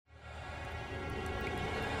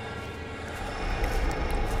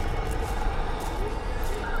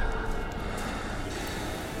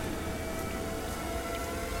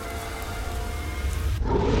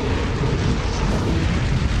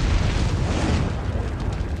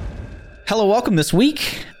Hello, welcome this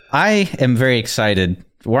week. I am very excited.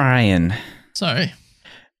 Ryan. Sorry.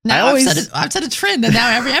 Now I've set a trend, and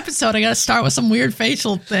now every episode I got to start with some weird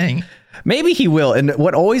facial thing. Maybe he will. And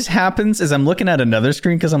what always happens is I'm looking at another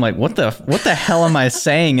screen because I'm like, what the hell am I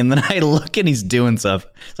saying? And then I look and he's doing stuff.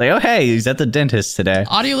 It's like, oh, hey, he's at the dentist today.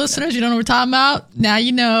 Audio listeners, you don't know what we're talking about? Now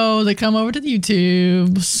you know. They come over to the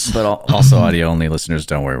YouTubes. But also audio only listeners,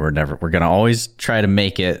 don't worry. We're going to always try to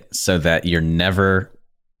make it so that you're never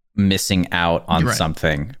missing out on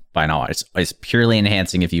something by now. It's purely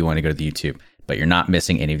enhancing if you want to go to the YouTube, but you're not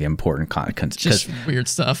missing any of the important content. Just weird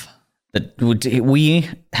stuff. We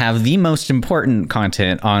have the most important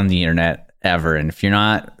content on the internet ever, and if you're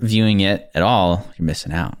not viewing it at all, you're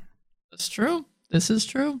missing out. That's true. This is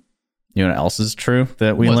true. You know what else is true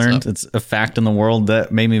that we learned? It's a fact in the world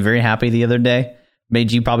that made me very happy the other day.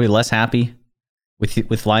 Made you probably less happy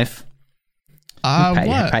with life.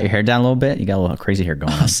 Pat your hair down a little bit. You got a little crazy hair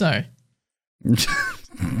going on. Sorry.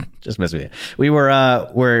 Just mess with you. We've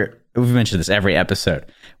mentioned this every episode.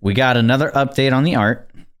 We got another update on the art.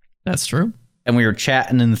 That's true. And we were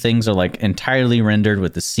chatting, and things are like entirely rendered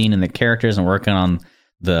with the scene and the characters, and working on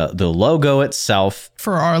the logo itself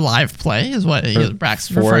for our live play is what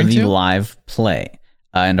Brax's referring to. For the live play,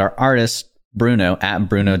 and our artist Bruno at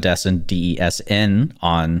Bruno Dessen DESN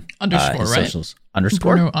on underscore right socials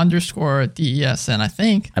underscore Bruno underscore DESN. I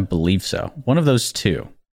think I believe so. One of those two.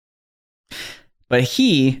 But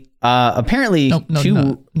he apparently no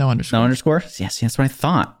underscore. No underscore. Yes, that's what I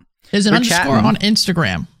thought. There's an underscore on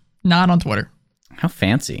Instagram. Not on Twitter. How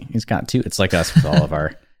fancy. He's got two. It's like us with all of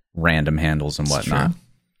our random handles and whatnot.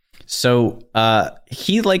 So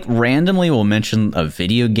he like randomly will mention a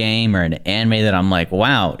video game or an anime that I'm like,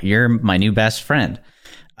 wow, you're my new best friend.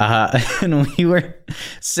 And we were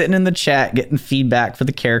sitting in the chat getting feedback for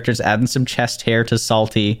the characters, adding some chest hair to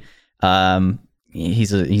Salty.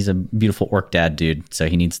 He's a beautiful orc dad dude, so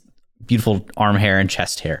he needs beautiful arm hair and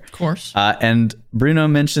chest hair, of course. And Bruno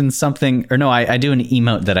mentioned something, or no, I do an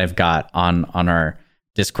emote that I've got on our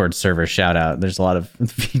Discord server. Shout out. There's a lot of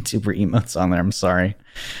VTuber emotes on there. I'm sorry.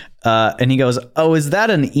 And he goes, "Oh, is that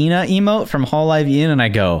an Ina emote from Hall Live Ian?" And I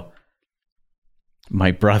go,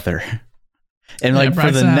 "My brother." And like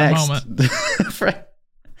for the next,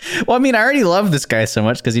 well, I mean, I already love this guy so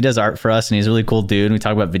much because he does art for us and he's a really cool dude. And we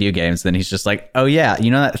talk about video games. Then he's just like, "Oh yeah,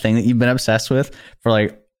 you know that thing that you've been obsessed with for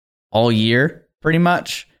like all year, pretty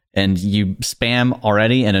much, and you spam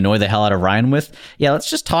already and annoy the hell out of Ryan with? Yeah, let's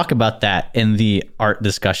just talk about that in the art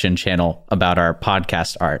discussion channel about our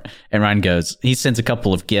podcast art." And Ryan goes, he sends a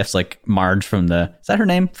couple of gifs, like Marge from is that her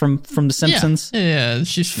name from The Simpsons? Yeah,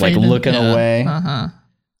 she's like faded. Looking away.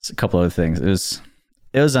 It's a couple other things.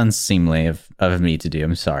 It was unseemly of me to do.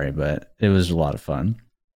 I'm sorry, but it was a lot of fun.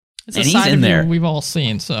 It's a side of you we've all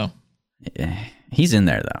seen. So he's in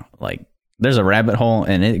there though, like. There's a rabbit hole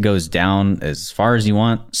and it goes down as far as you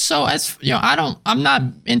want. So as you know, I'm not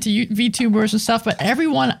into VTubers and stuff, but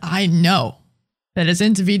everyone I know that is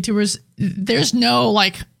into VTubers, there's no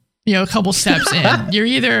like, a couple steps in.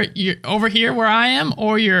 You're over here where I am,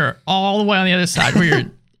 or you're all the way on the other side where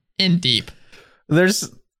you're in deep. There's,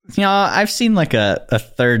 I've seen like a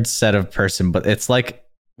third set of person, but it's like,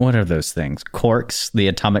 what are those things? Quarks, the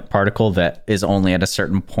atomic particle that is only at a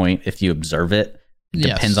certain point if you observe it.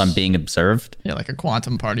 Depends on being observed. Yeah, like a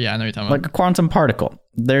quantum particle. Yeah, I know you're talking about. Like a quantum particle.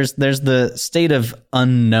 There's the state of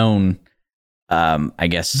unknown, I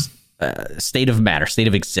guess, state of matter, state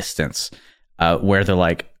of existence, where they're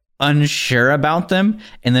like unsure about them,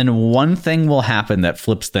 and then one thing will happen that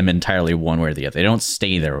flips them entirely one way or the other. They don't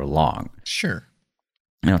stay there long. Sure.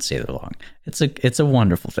 They don't stay there long. It's a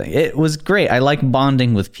wonderful thing. It was great. I like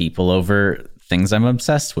bonding with people over things I'm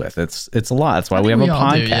obsessed with. It's a lot. That's why we have a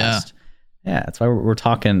podcast. Yeah, that's why we're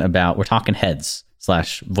talking heads /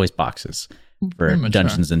 voice boxes for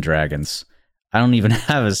Dungeons and Dragons. I don't even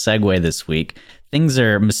have a segue this week. Things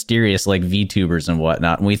are mysterious like VTubers and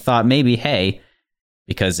whatnot. And we thought maybe, hey,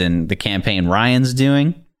 because in the campaign Ryan's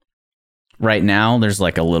doing right now, there's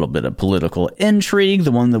like a little bit of political intrigue,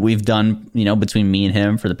 the one that we've done, between me and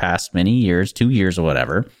him for the past many years, 2 years or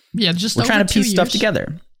whatever. Yeah, just we're trying to piece stuff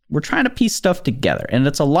together. We're trying to piece stuff together, and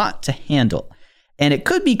it's a lot to handle. And it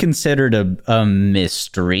could be considered a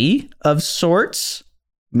mystery of sorts,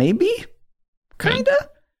 maybe, kinda.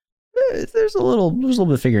 There's a little bit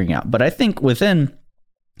of figuring out, but I think within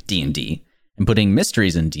D&D and putting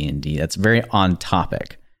mysteries in D&D, that's very on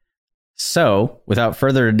topic. So, without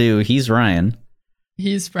further ado, he's Ryan.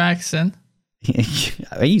 He's Braxton.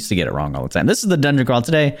 I used to get it wrong all the time. This is the Dungeon Crawl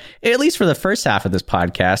today, at least for the first half of this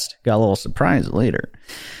podcast. Got a little surprise later.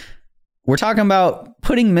 We're talking about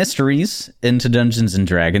putting mysteries into Dungeons and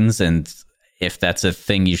Dragons, and if that's a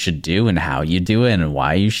thing you should do and how you do it and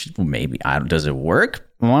why you should. Maybe does it work?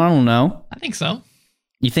 Well, I don't know. I think so.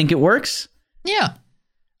 You think it works? Yeah.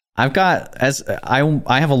 I've got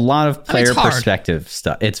I have a lot of player perspective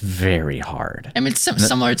stuff. It's very hard. I mean, it's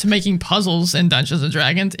similar to making puzzles in Dungeons and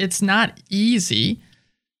Dragons. It's not easy,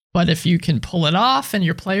 but if you can pull it off and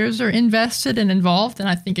your players are invested and involved, then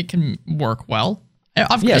I think it can work well.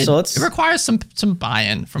 It requires some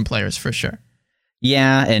buy-in from players for sure.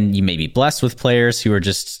 Yeah, and you may be blessed with players who are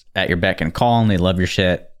just at your beck and call and they love your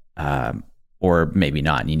shit, or maybe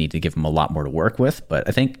not, and you need to give them a lot more to work with. But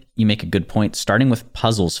I think you make a good point, starting with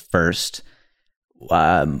puzzles first.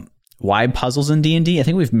 Why puzzles in D&D? I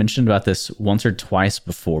think we've mentioned about this once or twice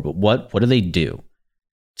before, but what do they do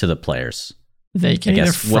to the players? They can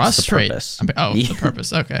either frustrate. The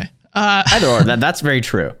purpose. Okay. Either or. That's very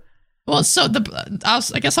true. Well, so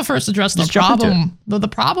I guess I'll first address the problem. The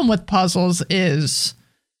problem with puzzles is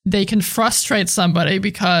they can frustrate somebody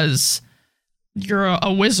because you're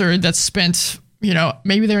a wizard that's spent,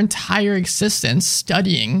 maybe their entire existence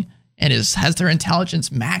studying and has their intelligence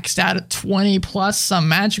maxed out at 20 plus some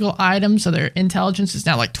magical items. So their intelligence is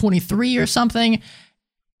now like 23 or something.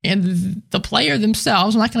 And the player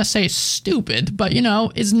themselves, I'm not going to say stupid, but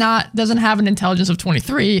doesn't have an intelligence of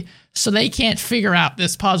 23, so they can't figure out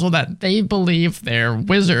this puzzle that they believe their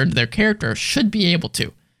wizard, their character, should be able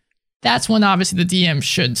to. That's when obviously the DM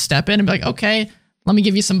should step in and be like, okay, let me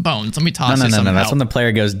give you some bones. Let me toss you some No. That's help. when the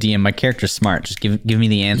player goes, DM, my character's smart. Just give me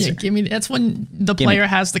the answer. Yeah, that's when the player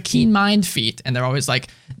has the keen mind feat, and they're always like,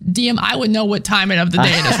 DM, I would know what time of the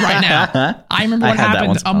day it is right now. I remember what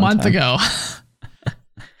happened a month ago.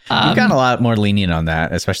 We've gotten a lot more lenient on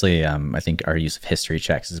that, especially I think our use of history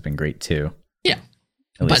checks has been great too. Yeah.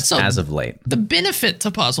 At least as of late. The benefit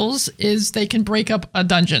to puzzles is they can break up a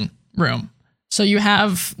dungeon room. So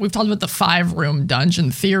we've talked about the 5-room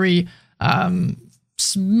dungeon theory.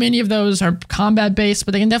 Many of those are combat based,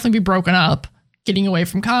 but they can definitely be broken up, getting away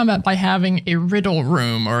from combat by having a riddle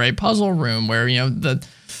room or a puzzle room where,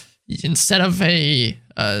 instead of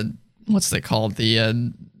what's they called?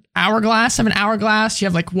 The hourglass, have an hourglass, you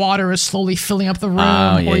have like water is slowly filling up the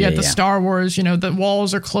room, or you have the Star Wars, the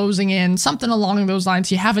walls are closing in, something along those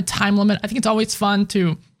lines. You have a time limit. I think it's always fun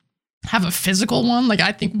to have a physical one. Like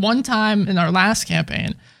I think one time in our last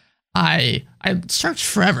campaign, I searched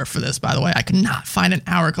forever for this, by the way. I could not find an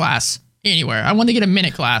hourglass anywhere. I wanted to get a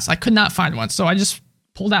minute glass. I could not find one. So I just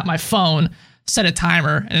pulled out my phone, set a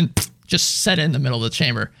timer, and just set it in the middle of the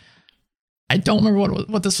chamber. I don't remember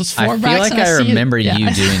what this was for. I feel like I remember you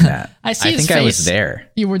doing that. I think I was there.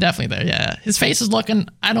 You were definitely there, yeah. His face is looking,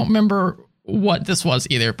 I don't remember what this was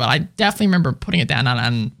either, but I definitely remember putting it down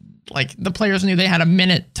on like the players knew they had a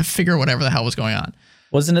minute to figure whatever the hell was going on.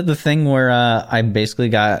 Wasn't it the thing where I basically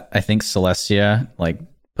got, I think, Celestia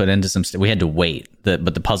put into some... we had to wait,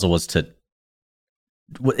 but the puzzle was to...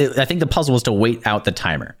 I think the puzzle was to wait out the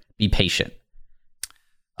timer. Be patient.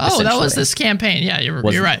 Oh, that was this campaign. Yeah, you're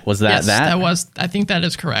right. Was that? That was... I think that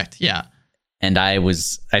is correct, yeah. And I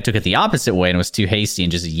took it the opposite way and was too hasty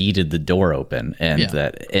and just yeeted the door open. And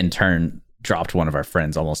that, in turn, dropped one of our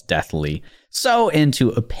friends almost deathly. So into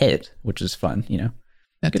a pit, which is fun,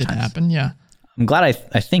 That did happen, yeah. I'm glad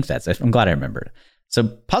I'm glad I remembered. So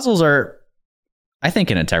puzzles are, I think,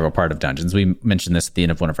 an integral part of dungeons. We mentioned this at the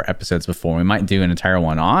end of one of our episodes before. We might do an entire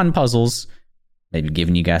one on puzzles, maybe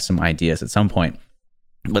giving you guys some ideas at some point.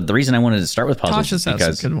 But the reason I wanted to start with puzzles is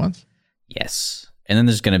because some good ones. Yes. And then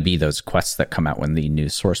there's going to be those quests that come out when the new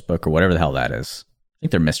source book or whatever the hell that is. I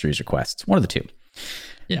think they're mysteries or quests. One of the two.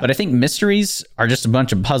 Yeah. But I think mysteries are just a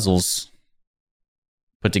bunch of puzzles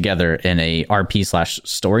put together in a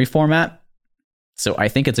RP/story format. So I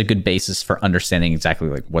think it's a good basis for understanding exactly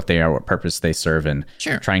what they are, what purpose they serve, and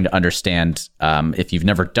trying to understand, if you've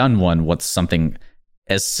never done one, what's something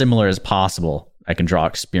as similar as possible I can draw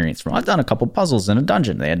experience from. I've done a couple puzzles in a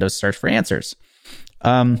dungeon. They had to search for answers.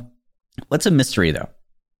 What's a mystery, though?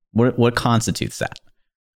 What constitutes that?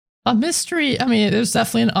 A mystery, I mean, there's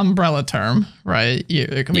definitely an umbrella term, right?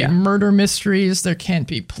 There can be murder mysteries. There can't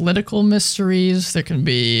be political mysteries. There can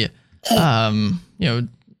be,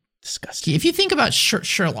 disgusting. If you think about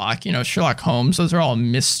Sherlock, Sherlock Holmes, those are all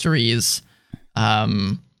mysteries.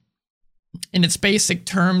 In its basic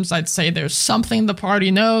terms, I'd say there's something the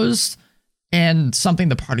party knows and something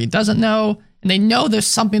the party doesn't know. And they know there's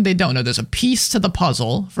something they don't know. There's a piece to the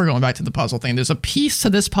puzzle. If we're going back to the puzzle thing, there's a piece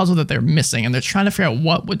to this puzzle that they're missing, and they're trying to figure out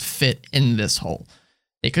what would fit in this hole.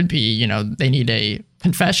 It could be, they need a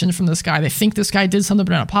confession from this guy. They think this guy did something,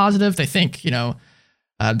 but not positive. They think,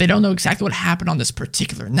 they don't know exactly what happened on this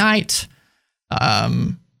particular night.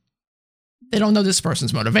 they don't know this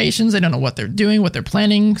person's motivations. They don't know what they're doing, what they're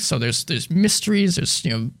planning. So there's mysteries. There's,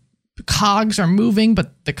 the cogs are moving,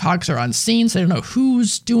 but the cogs are unseen. So they don't know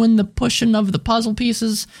who's doing the pushing of the puzzle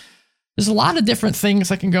pieces. There's a lot of different things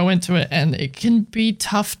that can go into it, and it can be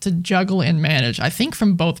tough to juggle and manage, I think,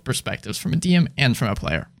 from both perspectives, from a DM and from a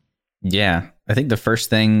player. Yeah. I think the first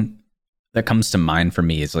thing that comes to mind for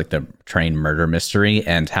me is like the train murder mystery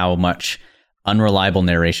and how much unreliable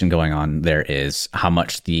narration going on there is, how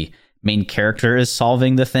much the main character is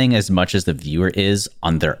solving the thing as much as the viewer is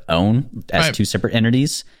on their own as two separate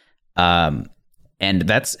entities. And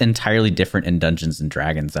that's entirely different in Dungeons and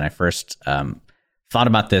Dragons. And I first thought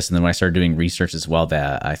about this, and then when I started doing research as well,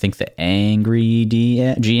 that I think the Angry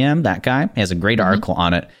GM, that guy, has a great article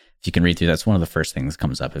on it. If you can read through, that's one of the first things that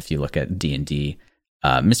comes up if you look at D&D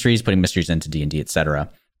mysteries, putting mysteries into D&D, etc.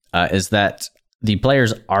 Is that the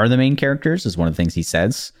players are the main characters, is one of the things he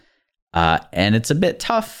says. And it's a bit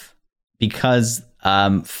tough because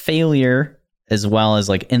failure, as well as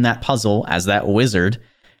like in that puzzle as that wizard,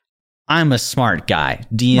 I'm a smart guy.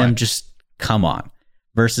 DM, just come on.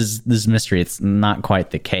 Versus this mystery, it's not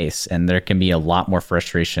quite the case. And there can be a lot more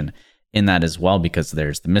frustration in that as well, because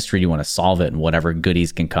there's the mystery, you want to solve it, and whatever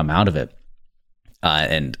goodies can come out of it.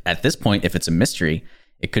 And at this point, if it's a mystery,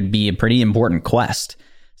 it could be a pretty important quest.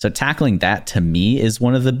 So tackling that, to me, is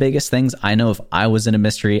one of the biggest things. I know if I was in a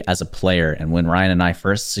mystery as a player, and when Ryan and I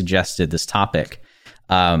first suggested this topic,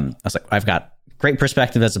 I was like, I've got great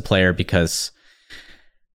perspective as a player, because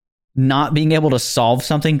not being able to solve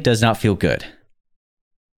something does not feel good.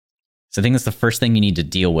 So I think that's the first thing you need to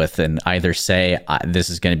deal with, and either say, this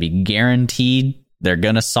is going to be guaranteed, they're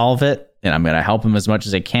going to solve it, and I'm going to help them as much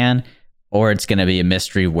as I can, or it's going to be a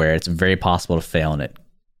mystery where it's very possible to fail and it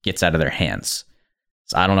gets out of their hands.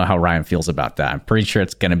 So I don't know how Ryan feels about that. I'm pretty sure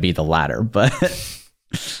it's going to be the latter, but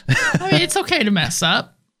I mean, it's okay to mess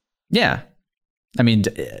up. Yeah. I mean,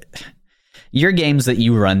 your games that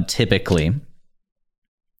you run, typically,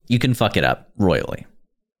 you can fuck it up royally.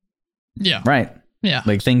 Yeah. Right. Yeah.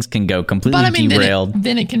 Like, things can go completely derailed.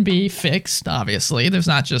 Then it can be fixed, obviously. There's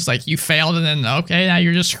not just like you failed and then, okay, now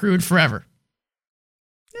you're just screwed forever.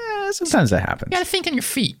 Yeah, sometimes that happens. You got to think on your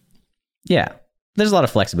feet. Yeah. There's a lot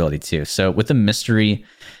of flexibility too. So with the mystery,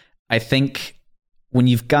 I think when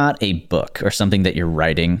you've got a book or something that you're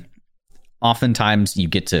writing, oftentimes you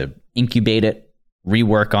get to incubate it,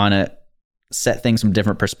 rework on it, set things from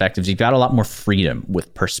different perspectives. You've got a lot more freedom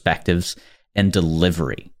with perspectives and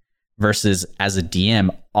delivery. Versus as a DM,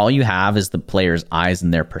 all you have is the player's eyes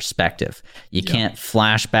and their perspective. You can't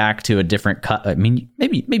flash back to a different cut. I mean,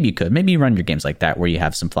 maybe you could. Maybe you run your games like that where you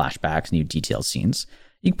have some flashbacks and you detail scenes.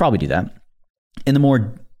 You could probably do that. In the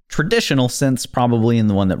more traditional sense, probably in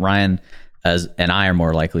the one that Ryan and I are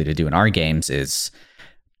more likely to do in our games, is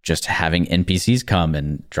just having NPCs come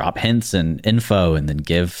and drop hints and info, and then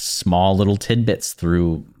give small little tidbits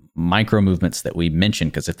through micro movements that we mention.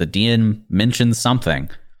 Because if the DM mentions something,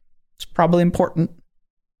 it's probably important,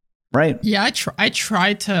 right? Yeah, I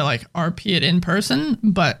try to like RP it in person,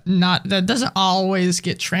 but that doesn't always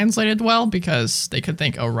get translated well, because they could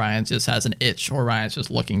think, oh, Ryan just has an itch, or Ryan's just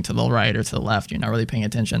looking to the right or to the left. You're not really paying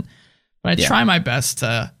attention. But I try my best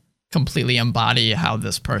to completely embody how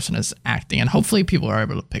this person is acting, and hopefully people are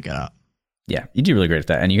able to pick it up. Yeah, you do really great at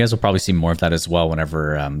that. And you guys will probably see more of that as well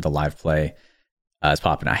whenever the live play is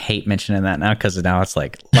popping. I hate mentioning that now, because now it's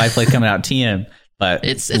like live play coming out TM. But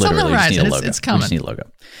it's on the horizon. It's coming. We just need a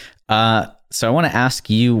logo. So I want to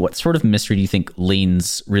ask you, what sort of mystery do you think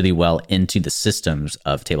leans really well into the systems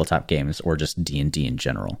of tabletop games, or just D&D in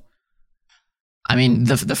general? I mean,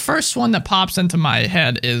 the first one that pops into my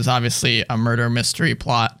head is obviously a murder mystery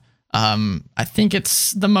plot. I think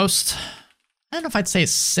it's the most, I don't know if I'd say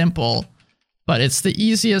simple, but it's the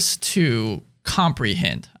easiest to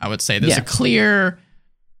comprehend. I would say there's a clear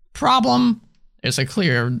problem. There's a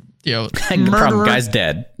clear, problem, guy's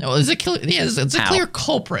dead. No, it's a clear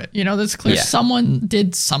culprit. There's clear someone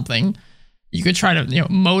did something. You could try to,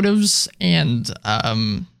 motives and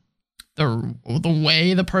the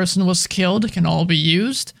way the person was killed can all be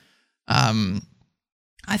used.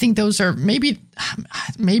 I think those are maybe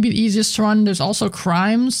the easiest to run. There's also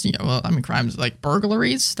crimes. Crimes like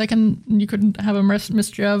burglaries that you could have a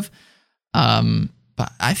mystery of.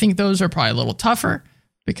 But I think those are probably a little tougher,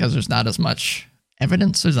 because there's not as much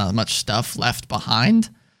evidence. There's not as much stuff left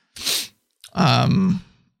behind.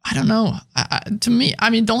 I don't know. To me,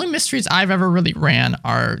 the only mysteries I've ever really ran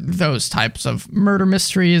are those types of murder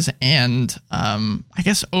mysteries and I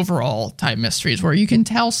guess overall type mysteries where you can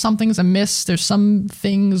tell something's amiss. There's some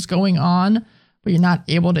things going on, but you're not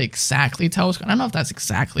able to exactly tell what's going on. I don't know if that's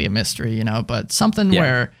exactly a mystery, but something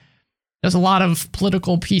where there's a lot of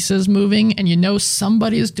political pieces moving, and you know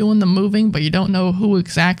somebody's doing the moving, but you don't know who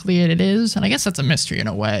exactly it is. And I guess that's a mystery in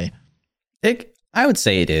a way. I would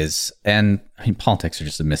say it is. And I mean, politics are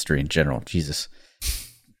just a mystery in general. Jesus.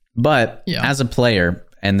 But as a player,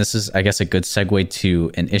 and this is, I guess, a good segue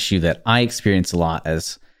to an issue that I experience a lot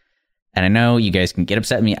and I know you guys can get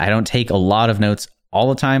upset at me. I don't take a lot of notes all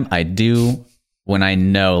the time. I do when I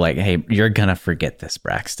know, like, hey, you're going to forget this,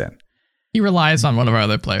 Braxton. He relies on one of our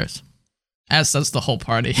other players, as does the whole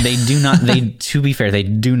party. They do not, to be fair, they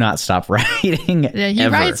do not stop writing. Yeah, he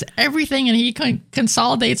writes everything and he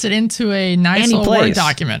consolidates it into a nice little Word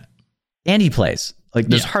document. And he plays. Like,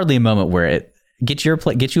 there's hardly a moment where it gets you a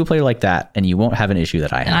player like that and you won't have an issue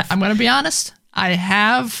that I have. I'm going to be honest. I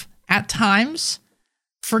have, at times,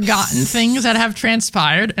 forgotten things that have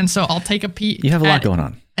transpired. And so I'll take a peek. You have a lot going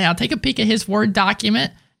on. I'll take a peek at his Word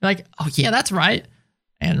document. Like, oh, yeah, that's right.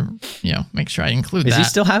 And, make sure I include that. Does he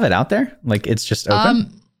still have it out there? Like, it's just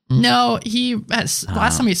open? No, he has,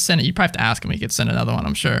 last time he sent it, you probably have to ask him. He could send another one,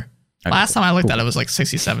 I'm sure. Okay, last time I looked at it was like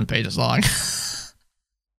 67 pages long.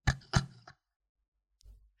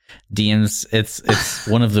 DMs,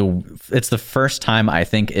 it's the first time, I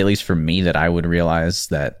think, at least for me, that I would realize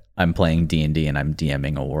that I'm playing D&D and I'm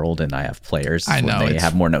DMing a world and I have players. I know they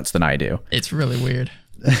have more notes than I do. It's really weird.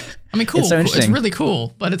 I mean, cool. It's really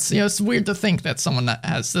cool, but it's it's weird to think that someone that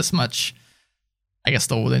has this much, I guess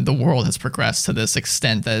the world has progressed to this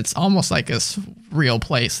extent that it's almost like this real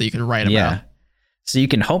place that you could write about. So you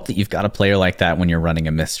can hope that you've got a player like that when you're running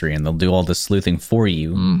a mystery and they'll do all the sleuthing for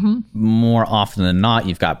you. Mm-hmm. More often than not,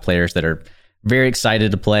 you've got players that are very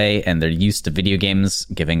excited to play and they're used to video games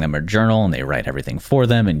giving them a journal and they write everything for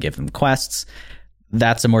them and give them quests.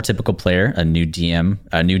 That's a more typical player, a new DM,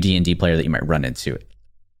 a new D&D player that you might run into.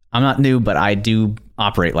 I'm not new, but I do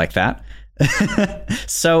operate like that.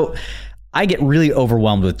 So I get really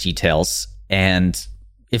overwhelmed with details. And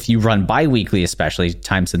if you run bi-weekly, especially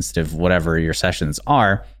time sensitive, whatever your sessions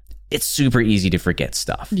are, it's super easy to forget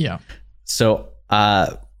stuff. Yeah. So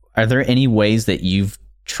are there any ways that you've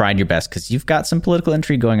tried your best, because you've got some political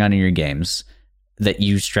intrigue going on in your games, that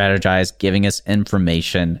you strategize giving us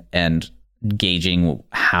information and gauging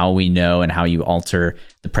how we know and how you alter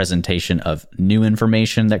the presentation of new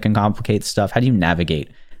information that can complicate stuff? How do you navigate,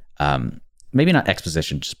 maybe not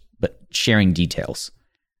exposition, but sharing details?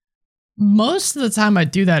 Most of the time I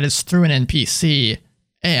do that is through an NPC.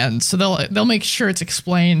 And so they'll make sure it's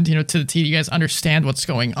explained, to the team. You guys understand what's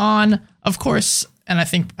going on. Of course, and I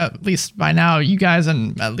think at least by now, you guys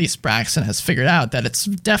and at least Braxton has figured out that it's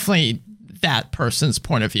definitely that person's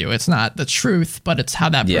point of view. It's not the truth, but it's how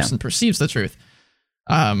that person perceives the truth,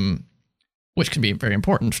 which can be very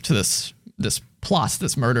important to this plot,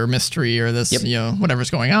 this murder mystery, or this whatever's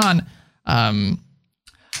going on.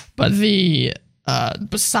 But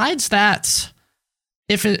besides that,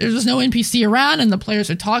 if there's no NPC around and the players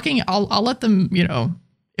are talking, I'll let them,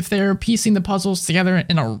 if they're piecing the puzzles together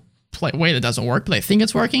in a way that doesn't work, but they think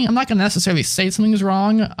it's working, I'm not going to necessarily say something's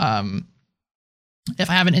wrong.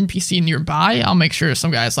 If I have an NPC nearby, I'll make sure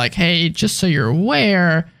some guy's like, hey, just so you're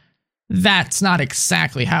aware, that's not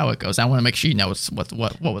exactly how it goes. I want to make sure you know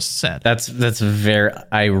what was said. That's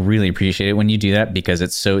I really appreciate it when you do that, because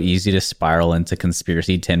it's so easy to spiral into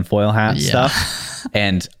conspiracy tinfoil hat stuff.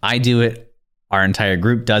 And I do it. Our entire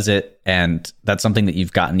group does it. And that's something that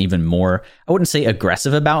you've gotten even more, I wouldn't say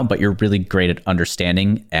aggressive about, but you're really great at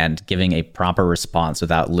understanding and giving a proper response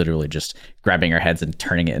without literally just grabbing our heads and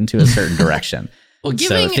turning it into a certain direction. Well,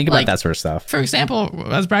 so think about that sort of stuff. For example,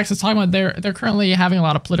 as Braxton's talking about, they're currently having a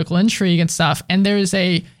lot of political intrigue and stuff, and there's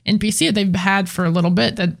a NPC that they've had for a little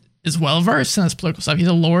bit that is well versed in this political stuff. He's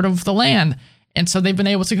a lord of the land, and so they've been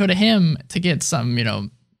able to go to him to get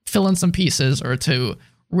some, fill in some pieces or to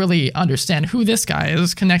really understand who this guy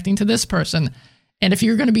is connecting to this person. And if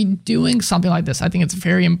you're going to be doing something like this, I think it's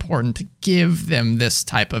very important to give them this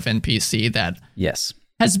type of NPC that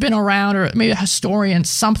has been around, or maybe a historian,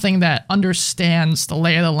 something that understands the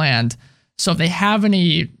lay of the land. So if they have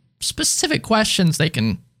any specific questions, they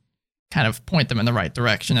can kind of point them in the right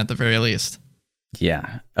direction at the very least.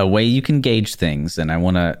 Yeah. A way you can gauge things. And I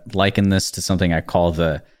want to liken this to something I call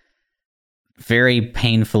the very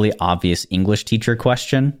painfully obvious English teacher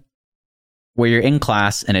question, where you're in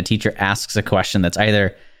class and a teacher asks a question that's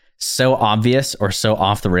either so obvious or so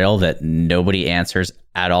off the rail that nobody answers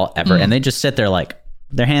at all ever. And they just sit there like,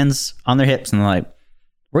 their hands on their hips, and they're like,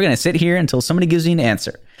 we're going to sit here until somebody gives you an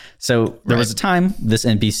answer. So there was a time, this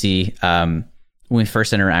NPC, when we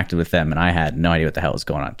first interacted with them, and I had no idea what the hell was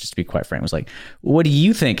going on, just to be quite frank, was like, what do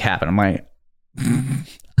you think happened? I'm like,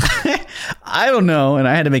 I don't know. And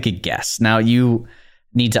I had to make a guess. Now you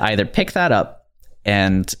need to either pick that up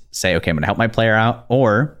and say, okay, I'm going to help my player out,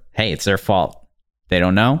 or hey, it's their fault. They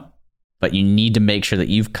don't know, but you need to make sure that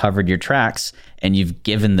you've covered your tracks and you've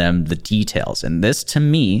given them the details. And this, to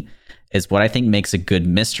me, is what I think makes a good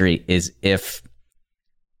mystery, is if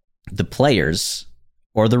the players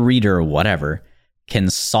or the reader or whatever can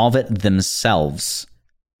solve it themselves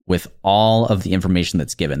with all of the information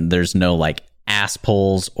that's given. There's no like ass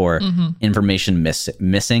pulls or information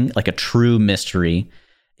missing, like a true mystery.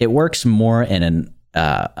 It works more in an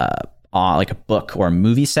like a book or a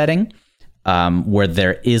movie setting, where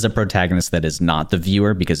there is a protagonist that is not the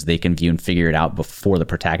viewer, because they can view and figure it out before the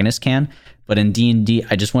protagonist can. But in D&D,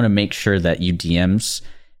 I just want to make sure that you DMs,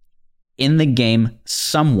 in the game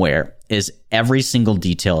somewhere is every single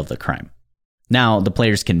detail of the crime. Now, the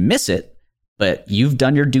players can miss it, but you've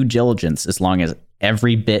done your due diligence as long as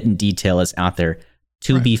every bit and detail is out there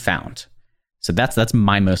to be found. So that's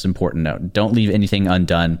my most important note. Don't leave anything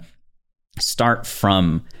undone. Start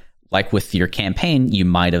from, like with your campaign, you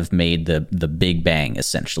might have made the big bang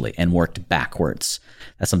essentially and worked backwards.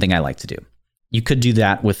 That's something I like to do. You could do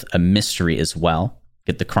that with a mystery as well.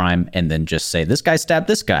 Get the crime and then just say, this guy stabbed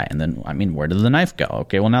this guy. And then, I mean, where did the knife go?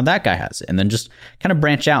 Okay, well, now that guy has it. And then just kind of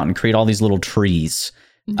branch out and create all these little trees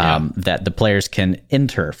that the players can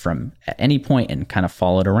enter from at any point and kind of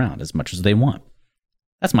follow it around as much as they want.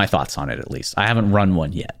 That's my thoughts on it, at least. I haven't run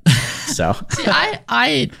one yet. So See,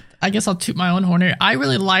 I guess I'll toot my own horn here. I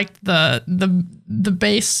really liked the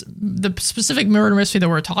specific murder mystery that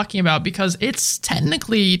we're talking about, because it's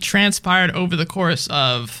technically transpired over the course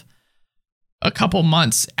of a couple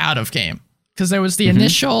months out of game. Because there was the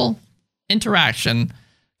initial interaction,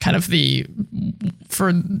 kind of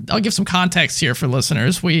I'll give some context here for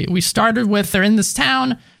listeners. We started with, they're in this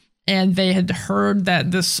town, and they had heard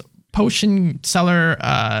that this potion seller,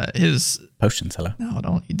 Potion seller. No,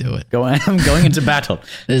 don't you do it. I'm going into battle.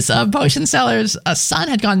 This potion seller's son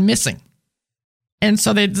had gone missing. And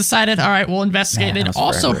so they decided, all right, we'll investigate. They'd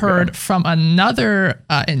also heard from another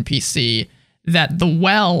NPC that the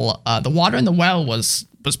water in the well was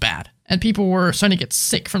bad. And people were starting to get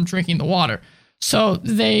sick from drinking the water. So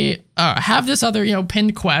they have this other,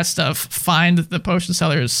 pinned quest of find the potion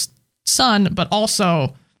seller's son, but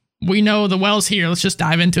also we know the well's here. Let's just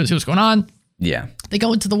dive into it, see what's going on. Yeah. They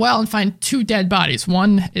go into the well and find 2 dead bodies.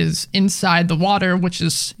 One is inside the water, which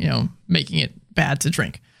is, making it bad to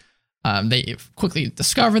drink. They quickly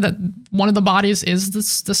discover that one of the bodies is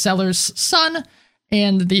the seller's son,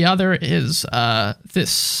 and the other is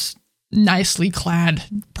this nicely clad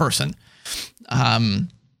person.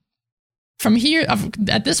 From here,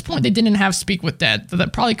 at this point, they didn't have Speak with Dead, so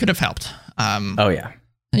that probably could have helped. Oh, yeah.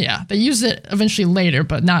 Yeah, they used it eventually later,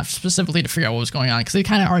 but not specifically to figure out what was going on, because they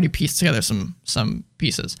kind of already pieced together some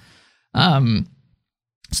pieces. So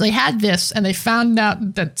they had this, and they found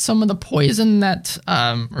out that some of the poison that,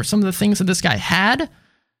 or some of the things that this guy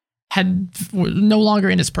were no longer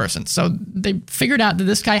in his person. So they figured out that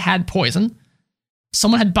this guy had poison.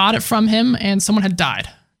 Someone had bought it from him, and someone had died.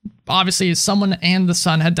 Obviously, someone and the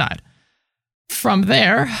son had died. From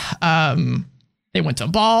there, they went to a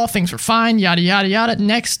ball, things were fine, yada, yada, yada.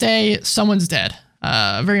 Next day, someone's dead.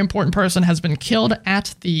 A very important person has been killed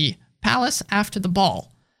at the palace after the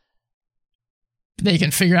ball. They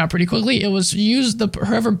can figure out pretty quickly it was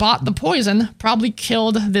whoever bought the poison probably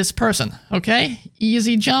killed this person. Okay?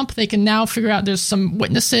 Easy jump. They can now figure out there's some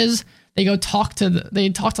witnesses. They talk to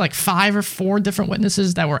like 5 or 4 different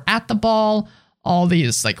witnesses that were at the ball. All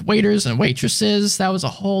these like waiters and waitresses. That was a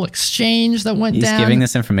whole exchange that went down. He's giving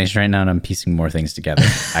this information right now, and I'm piecing more things together.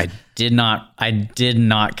 I did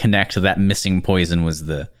not connect to that missing poison was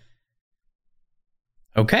the.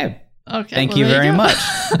 Okay. Thank you very much.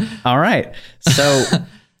 All right. So,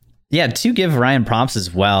 yeah, to give Ryan prompts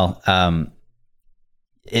as well.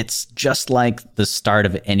 It's just like the start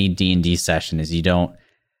of any D&D session. Is you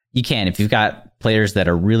can, if you've got players that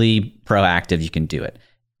are really proactive, you can do it.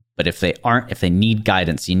 But if they need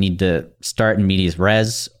guidance, you need to start in medias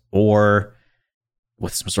res or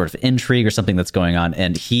with some sort of intrigue or something that's going on.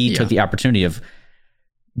 And he took the opportunity of,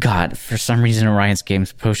 God, for some reason in Ryan's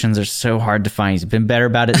games, potions are so hard to find. He's been better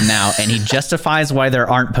about it now, and he justifies why there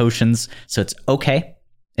aren't potions. So it's okay.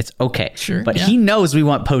 It's okay. Sure. But he knows we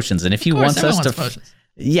want potions. And if he wants us to... potions.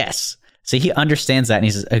 Yes. So he understands that, and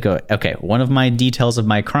he says, okay, one of my details of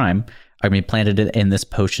my crime are going to be planted in this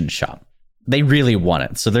potion shop. They really want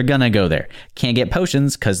it, so they're gonna go there. Can't get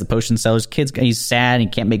potions because the potion seller's he's sad and he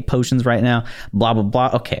can't make potions right now. Blah blah blah.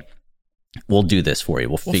 Okay, we'll do this for you.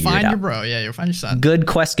 We'll figure it out. Find your bro. Yeah, you'll find your son. Good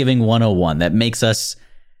quest giving 101 that makes us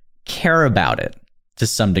care about it to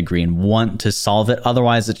some degree and want to solve it.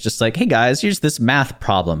 Otherwise, it's just like, hey guys, here's this math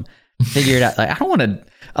problem. Figure it out. Like, I don't want to.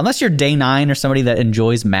 unless you're day 9 or somebody that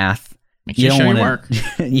enjoys math, you don't want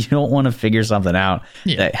to you don't want to figure something out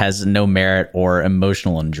that has no merit or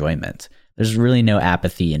emotional enjoyment. There's really no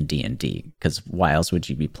apathy in D&D, because why else would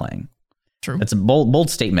you be playing? True. That's a bold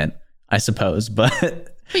statement, I suppose, but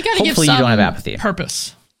hopefully you don't have apathy.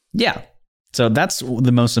 Purpose. Yeah. So that's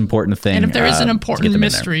the most important thing. And if there is an important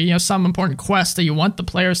mystery, some important quest that you want the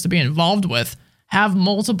players to be involved with, have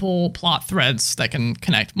multiple plot threads that can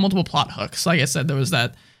connect, multiple plot hooks. Like I said, there was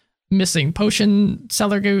that missing potion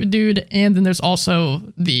seller dude, and then there's also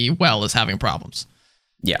the well is having problems.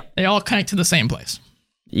 Yeah. They all connect to the same place.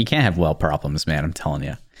 You can't have well problems, man, I'm telling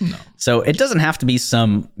you. No. So it doesn't have to be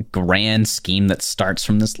some grand scheme that starts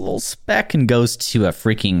from this little speck and goes to a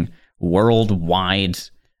freaking worldwide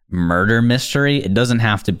murder mystery. It doesn't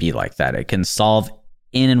have to be like that. It can solve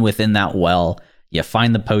in and within that well. You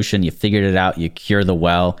find the potion, you figured it out, you cure the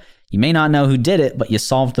well. You may not know who did it, but you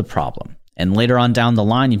solved the problem. And later on down the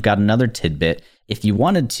line, you've got another tidbit. If you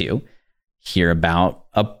wanted to hear about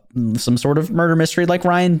some sort of murder mystery like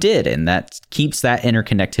Ryan did, and that keeps that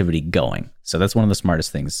interconnectivity going. So that's one of the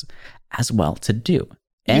smartest things as well to do.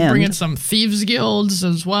 And you bring in some thieves guilds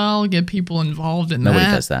as well, get people involved in nobody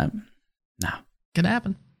does that. No. Could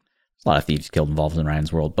happen. There's a lot of thieves guild involved in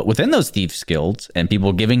Ryan's world, but within those thieves guilds and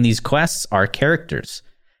people giving these quests are characters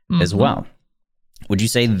as well. Would you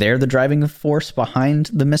say they're the driving force behind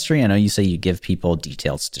the mystery? I know you say you give people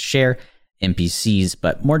details to share, NPCs,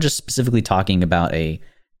 but more just specifically talking about a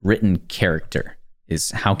written character is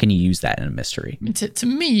how can you use that in a mystery? To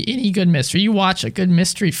me, any good mystery, you watch a good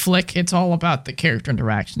mystery flick, it's all about the character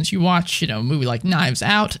interactions. You watch, a movie like Knives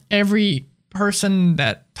Out, every person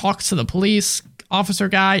that talks to the police officer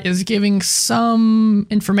guy is giving some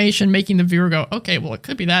information, making the viewer go, okay, well, it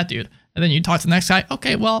could be that dude. And then you talk to the next guy,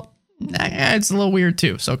 okay, well, it's a little weird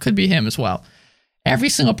too, so it could be him as well. Every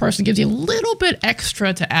single person gives you a little bit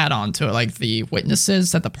extra to add on to it, like the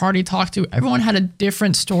witnesses that the party talked to. Everyone had a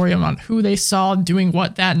different story on who they saw doing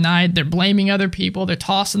what that night. They're blaming other people. They're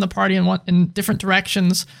tossing the party in different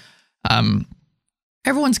directions.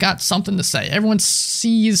 Everyone's got something to say. Everyone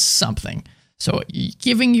sees something. So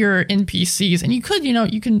giving your NPCs, and you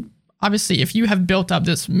can obviously, if you have built up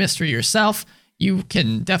this mystery yourself, you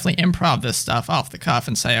can definitely improv this stuff off the cuff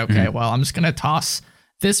and say, okay, well, I'm just going to toss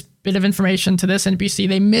this bit of information to this NPC.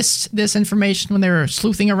 They missed this information when they were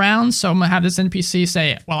sleuthing around, so I'm going to have this NPC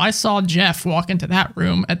say, well, I saw Jeff walk into that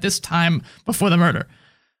room at this time before the murder.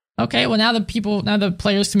 Okay, well, now the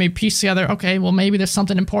players can maybe piece together, okay, well, maybe there's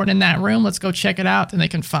something important in that room. Let's go check it out, and they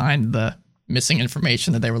can find the missing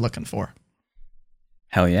information that they were looking for.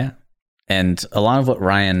 Hell yeah. And a lot of what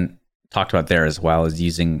Ryan talked about there as well is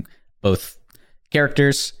using both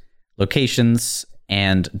characters, locations,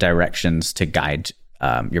 and directions to guide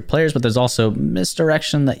your players, but there's also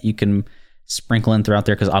misdirection that you can sprinkle in throughout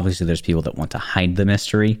there, because obviously there's people that want to hide the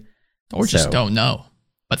mystery. Or just don't know,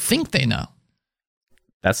 but think they know.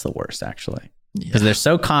 That's the worst, actually. Because they're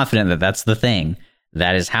so confident that that's the thing.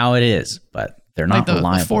 That is how it is, but they're not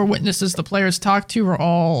reliable. The 4 witnesses the players talked to were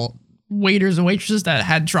all waiters and waitresses that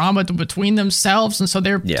had drama between themselves, and so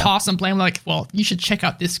they're tossing blame like, well, you should check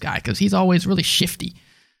out this guy because he's always really shifty.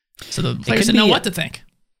 So the players didn't know what to think.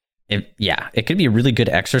 It could be a really good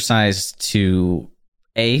exercise to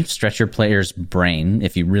stretch your player's brain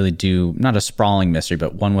if you really do, not a sprawling mystery,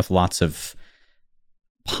 but one with lots of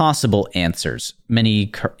possible answers,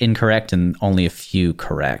 many incorrect and only a few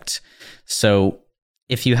correct. So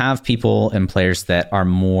if you have people and players that are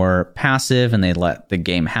more passive and they let the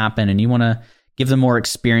game happen and you want to give them more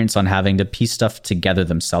experience on having to piece stuff together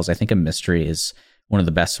themselves, I think a mystery is one of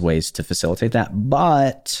the best ways to facilitate that.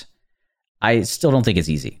 But I still don't think it's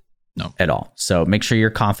easy. No. At all. So make sure you're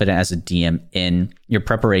confident as a DM in your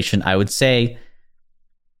preparation. I would say,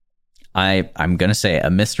 I'm going to say a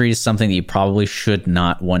mystery is something that you probably should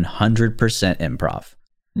not 100% improv.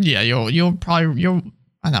 Yeah,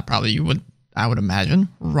 I would imagine,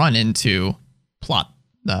 run into plot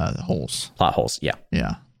holes. Plot holes, yeah.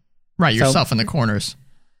 Yeah. Right, yourself in the corners.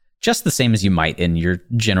 Just the same as you might in your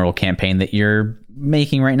general campaign that you're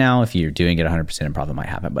making right now. If you're doing it 100% improv, it might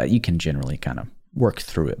happen, but you can generally kind of work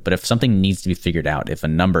through it. But if something needs to be figured out, if a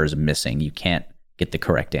number is missing, you can't get the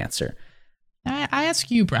correct answer. I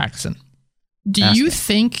ask you, Braxton, do you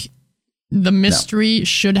think the mystery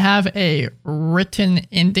should have a written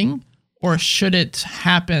ending, or should it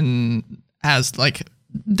happen as, like,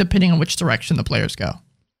 depending on which direction the players go?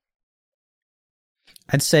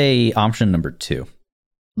 I'd say option number 2.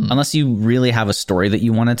 Unless you really have a story that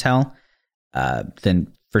you want to tell,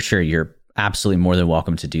 then for sure you're absolutely more than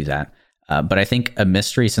welcome to do that. But I think a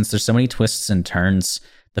mystery, since there's so many twists and turns,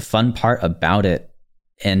 the fun part about it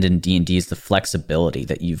end in D&D is the flexibility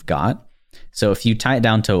that you've got. So if you tie it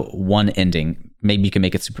down to one ending, maybe you can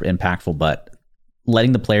make it super impactful, but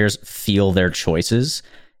letting the players feel their choices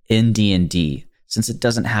in D&D, since it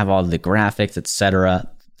doesn't have all the graphics, etc.,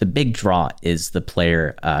 the big draw is the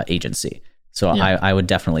player agency. So I would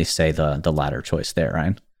definitely say the latter choice there,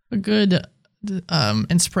 Ryan. A good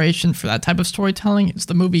inspiration for that type of storytelling is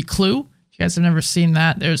the movie Clue. If you guys have never seen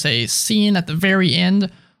that, there's a scene at the very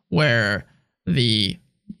end where one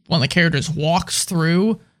of the characters walks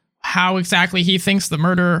through how exactly he thinks the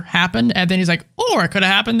murder happened, and then he's like, or it could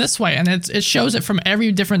have happened this way, and it shows it from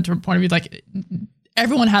every different point of view. Like,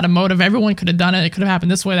 everyone had a motive, everyone could have done it, it could have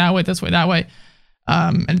happened this way, that way, that way,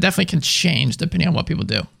 and it definitely can change depending on what people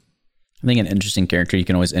do. I think an interesting character you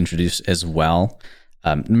can always introduce as well.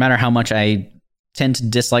 No matter how much I tend to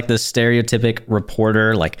dislike the stereotypic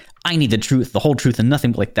reporter, like, I need the truth, the whole truth, and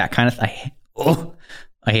nothing but like that kind of thing.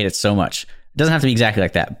 I hate it so much. It doesn't have to be exactly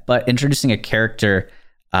like that, but introducing a character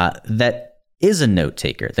that is a note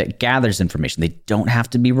taker, that gathers information. They don't have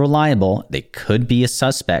to be reliable. They could be a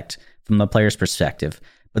suspect from the player's perspective,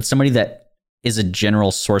 but somebody that is a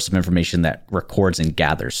general source of information that records and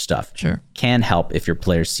gathers stuff can help if your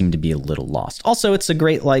players seem to be a little lost. Also, it's a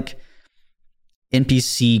great like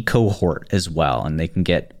NPC cohort as well, and they can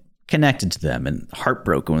get connected to them and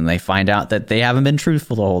heartbroken when they find out that they haven't been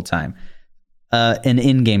truthful the whole time. An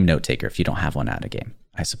in-game note taker if you don't have one out of game,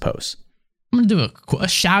 I suppose. I'm going to do a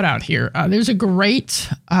shout out here. There's a great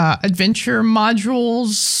adventure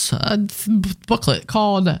modules booklet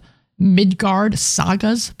called Midgard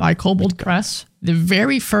Sagas by Kobold Press. The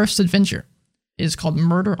very first adventure is called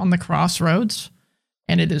Murder on the Crossroads.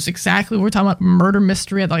 And it is exactly what we're talking about, murder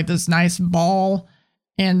mystery at like this nice ball.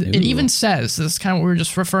 And it even says, this is kind of what we were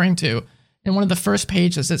just referring to, in one of the first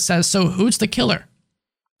pages, it says, so who's the killer?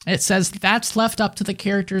 It says, that's left up to the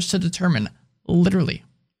characters to determine, literally.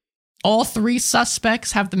 All three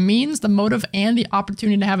suspects have the means, the motive, and the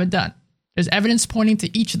opportunity to have it done. There's evidence pointing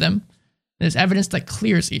to each of them. There's evidence that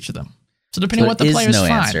clears each of them. So depending on what the players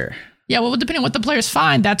find. Answer. Yeah, well, depending on what the players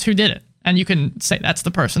find, that's who did it. And you can say that's the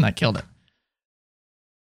person that killed it.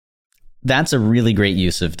 That's a really great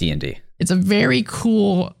use of D&D. It's a very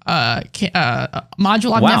cool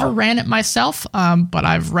module. I've never ran it myself, but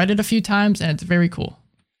I've read it a few times, and it's very cool.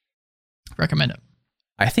 Recommend it.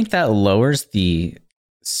 I think that lowers the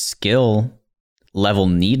skill level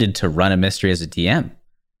needed to run a mystery as a DM.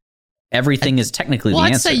 Everything is technically the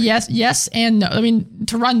answer. I'd say yes and no. I mean,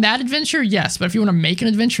 to run that adventure, yes. But if you want to make an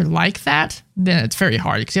adventure like that, then it's very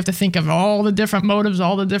hard because you have to think of all the different motives,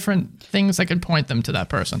 all the different things that could point them to that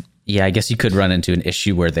person. Yeah, I guess you could run into an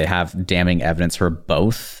issue where they have damning evidence for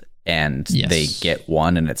both and they get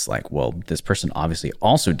one and it's like, well, this person obviously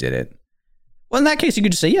also did it. Well, in that case, you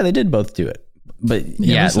could just say, yeah, they did both do it. But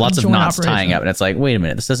lots of knots tying up. And it's like, wait a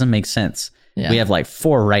minute, this doesn't make sense. Yeah. We have like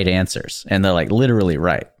 4 right answers and they're like literally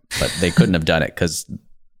right. But they couldn't have done it because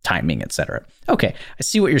timing, etc. Okay, I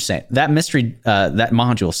see what you're saying. That mystery, that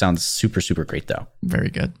module sounds super, super great, though. Very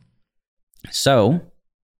good. So,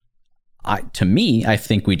 to me, I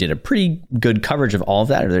think we did a pretty good coverage of all of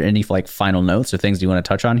that. Are there any like final notes or things you want to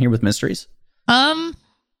touch on here with mysteries? No,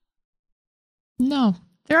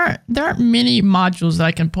 there aren't many modules that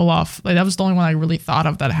I can pull off. Like that was the only one I really thought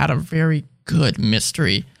of that had a very good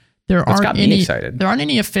mystery. There aren't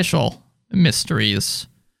any official mysteries.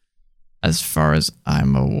 As far as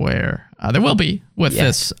I'm aware, there will be with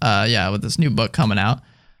this, with this new book coming out.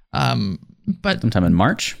 But sometime in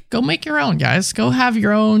March, go make your own, guys. Go have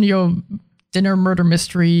your own, dinner murder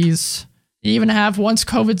mysteries. You even have once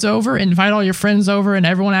COVID's over, invite all your friends over, and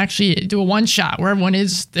everyone actually do a one shot where everyone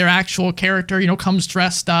is their actual character. Comes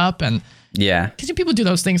dressed up and because people do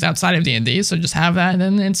those things outside of D&D. So just have that, and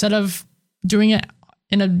then instead of doing it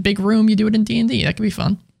in a big room, you do it in D&D. That could be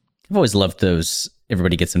fun. I've always loved those.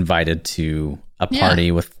 Everybody gets invited to a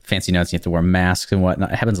party with fancy notes. You have to wear masks and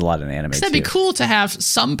whatnot. It happens a lot in anime. That'd be cool to have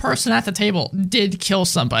some person at the table did kill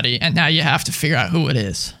somebody, and now you have to figure out who it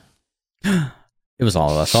is. It was all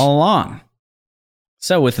of us all along.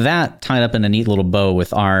 So with that tied up in a neat little bow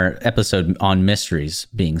with our episode on mysteries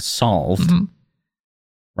being solved,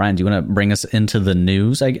 Ryan, do you want to bring us into the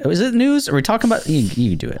news? Is it news? Are we talking about...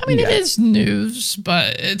 You do it. I mean, it is news,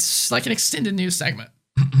 but it's like an extended news segment.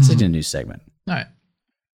 It's like a news segment. All right.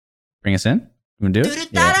 Bring us in. You want to do it?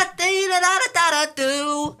 Yeah.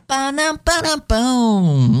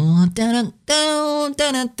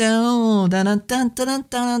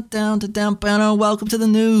 Welcome to the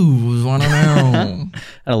news.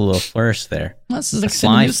 Had a little flourish there. This is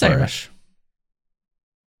a news flourish.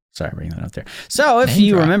 Sorry, bringing that up there. So if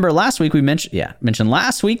you remember last week, we mentioned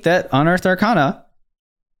last week that Unearthed Arcana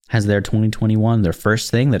has their 2021, their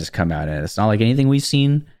first thing that has come out, and it's not like anything we've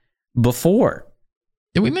seen before.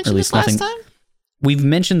 Did we mention this last time? We've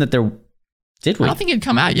mentioned that there. Did we? I don't think it had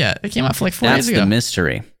come out yet. It came out for like 4 days ago. That's the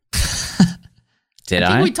mystery. Did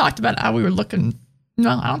I? think we talked about how we were looking. No,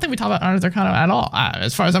 I don't think we talked about Unearthed Arcana at all,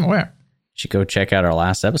 as far as I'm aware. You should go check out our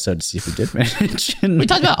last episode to see if we did mention. We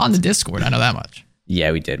talked about it on the Discord. I know that much.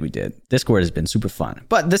 Yeah, we did. Discord has been super fun.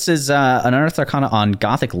 But this is an Unearthed Arcana on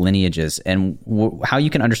Gothic lineages, and how you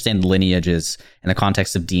can understand lineages in the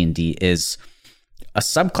context of D&D is a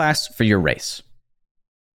subclass for your race.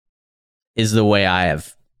 Is the way I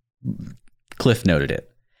have cliff noted it.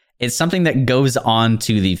 It's something that goes on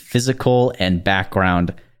to the physical and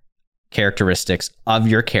background characteristics of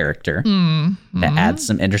your character that adds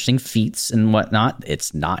some interesting feats and whatnot.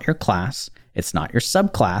 It's not your class. It's not your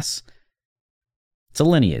subclass. It's a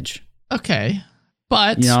lineage. Okay.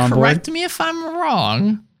 But correct me if I'm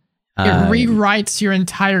wrong. It rewrites your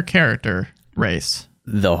entire character race.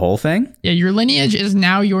 The whole thing? Yeah, your lineage is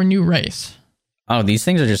now your new race. Oh, these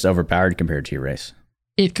things are just overpowered compared to your race.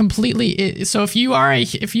 It completely. So if you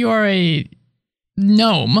are a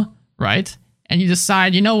gnome, right, and you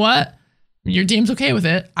decide, you know what, your DM's okay with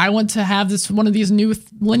it. I want to have one of these new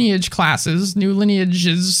lineage classes, new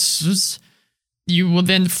lineages. You will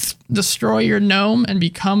then destroy your gnome and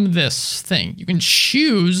become this thing. You can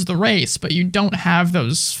choose the race, but you don't have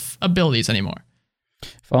those abilities anymore.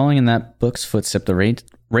 Following in that book's footstep, the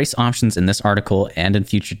race options in this article and in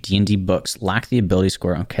future D&D books lack the ability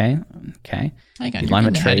score. Okay. Hang on, you're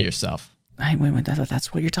getting ahead of yourself. Wait,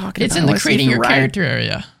 that's what you're talking about. It's in the creating your character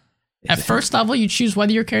area. At first level, you choose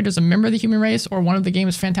whether your character is a member of the human race or one of the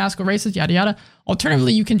game's fantastical races, yada yada.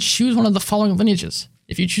 Alternatively, you can choose one of the following lineages.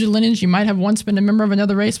 If you choose a lineage, you might have once been a member of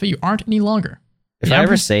another race, but you aren't any longer. If I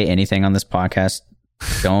ever say anything on this podcast,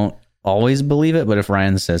 don't always believe it, but if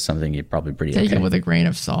Ryan says something, you're probably pretty Take it with a grain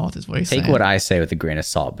of salt is what he's saying. Take what I say with a grain of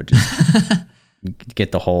salt, but just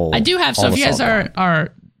get the whole... I do have, so if you guys are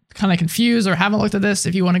kind of confused or haven't looked at this,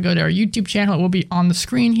 if you want to go to our YouTube channel, it will be on the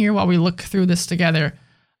screen here while we look through this together.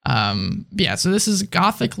 Yeah, so this is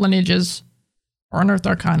Gothic Lineages, Unearthed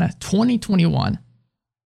Arcana 2021.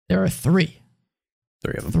 There are three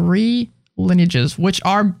of them. 3 lineages, which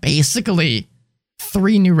are basically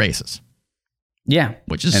 3 new races. Yeah.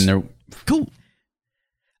 Which is cool.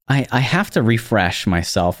 I have to refresh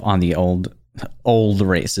myself on the old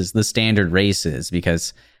races, the standard races,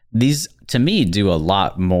 because these, to me, do a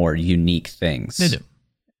lot more unique things. They do.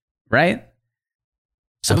 Right?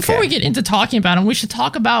 So before we get into talking about them, we should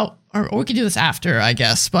talk about, or we could do this after, I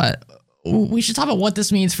guess, but we should talk about what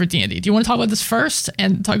this means for D&D. Do you want to talk about this first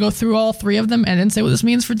and go through all 3 of them and then say what this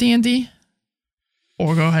means for D&D?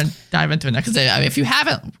 Or go ahead and dive into it next. Because if you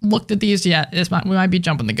haven't looked at these yet, we might be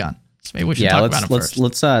jumping the gun. So maybe we should talk about them first.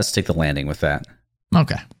 Let's stick the landing with that.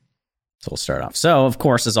 Okay. So we'll start off. So, of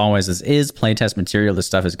course, as always, this is playtest material. This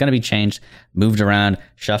stuff is going to be changed, moved around,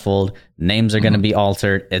 shuffled. Names are going to be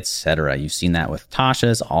altered, etc. You've seen that with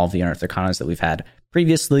Tasha's, all of the Unearthed Arcanas that we've had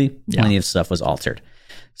previously. Plenty of stuff was altered.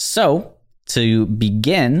 So, to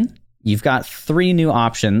begin, you've got 3 new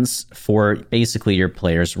options for basically your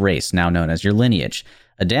player's race, now known as your lineage.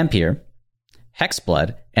 A Dhampir,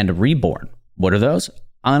 Hexblood, and a Reborn. What are those?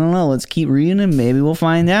 I don't know. Let's keep reading and maybe we'll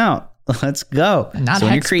find out. Let's go. Not so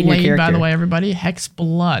Hexblade, by the way, everybody.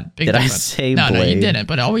 Hexblood. Did difference. I say no, blade? No, you didn't.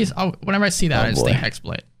 But whenever I see that, I just think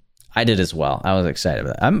Hexblade. I did as well. I was excited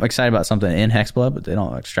about that. I'm excited about something in Hexblood, but they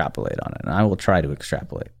don't extrapolate on it. And I will try to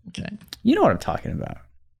extrapolate. Okay. You know what I'm talking about,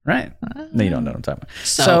 right? No, you don't know what I'm talking about.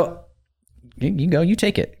 So you go. You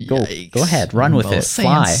take it. Go ahead. Run with it.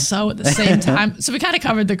 Fly. So at the same time. So we kind of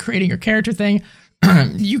covered the creating your character thing.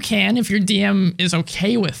 You can, if your DM is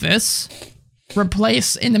okay with this,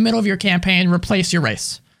 replace in the middle of your campaign, replace your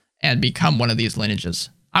race and become one of these lineages.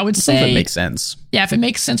 I would say that makes sense. Yeah, if it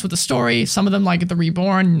makes sense with the story, some of them like the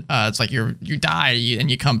Reborn, it's like you die and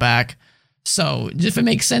you come back. So if it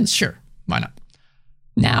makes sense, sure, why not?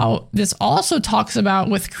 Now, this also talks about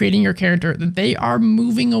with creating your character that they are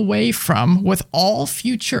moving away from, with all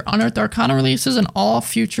future Unearthed Arcana releases and all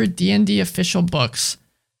future D&D official books,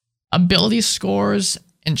 ability scores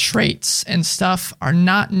and traits and stuff are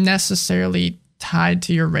not necessarily tied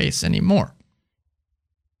to your race anymore.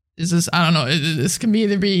 I don't know, this can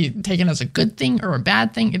either be taken as a good thing or a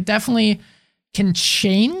bad thing. It definitely can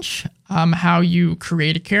change how you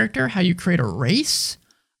create a character, how you create a race.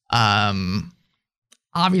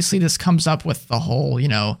 Obviously, this comes up with the whole,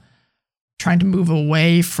 trying to move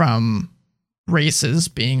away from races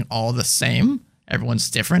being all the same. Everyone's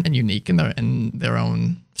different and unique in their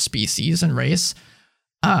own species and race.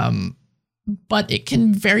 But it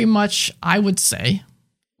can very much, I would say,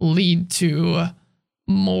 lead to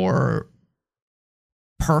more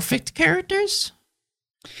perfect characters.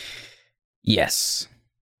 Yes.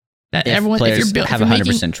 That If everyone, players if you're have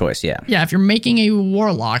 100% choice, yeah. Yeah, if you're making a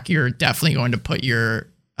warlock, you're definitely going to put your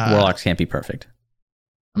Warlocks can't be perfect.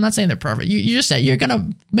 I'm not saying they're perfect. You just say you're gonna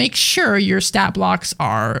make sure your stat blocks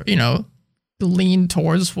are, lean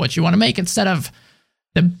towards what you want to make instead of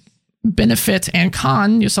the benefit and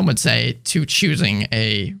con, some would say, to choosing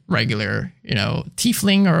a regular,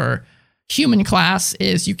 tiefling or human class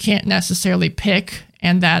is you can't necessarily pick,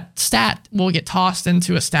 and that stat will get tossed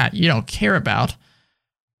into a stat you don't care about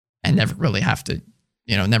and never really have to,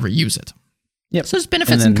 never use it. Yep. So there's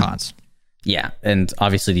benefits and cons. Yeah, and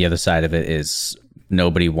obviously the other side of it is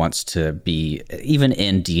nobody wants to be, even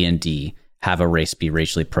in D&D, have a race be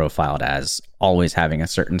racially profiled as always having a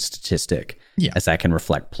certain statistic, as that can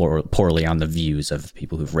reflect poorly on the views of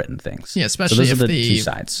people who've written things. Yeah, especially so those if are the two the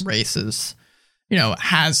sides. races,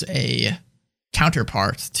 has a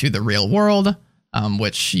counterpart to the real world,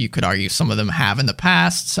 which you could argue some of them have in the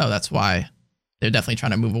past. So that's why they're definitely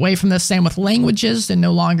trying to move away from this. Same with languages. They're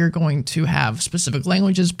no longer going to have specific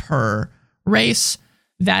languages per race.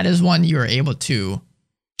 That is one you are able to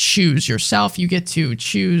choose yourself. You get to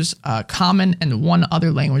choose a common and one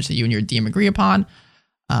other language that you and your DM agree upon.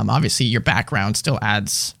 Obviously, your background still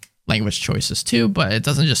adds language choices too, but it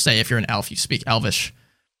doesn't just say if you're an elf, you speak Elvish,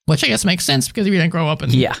 which I guess makes sense because if you didn't grow up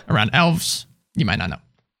around elves, you might not know.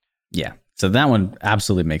 Yeah. So that one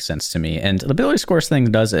absolutely makes sense to me. And the ability scores thing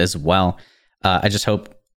does as well. I just hope,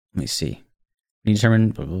 let me see. You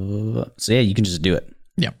determine, so yeah, you can just do it.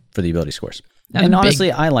 Yeah. For the ability scores. And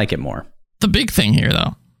honestly, I like it more. The big thing here,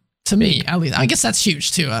 though, to me, at least, I guess that's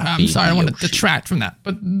huge too. I'm sorry, I don't want to detract from that.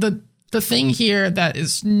 But the thing here that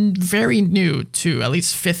is very new to at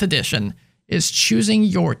least 5th edition is choosing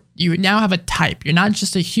you now have a type. You're not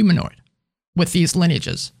just a humanoid with these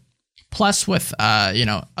lineages, plus with,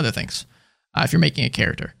 other things. If you're making a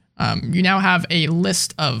character, you now have a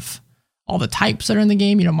list of all the types that are in the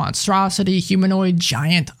game, monstrosity, humanoid,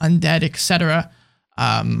 giant, undead, etc.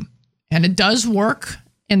 And it does work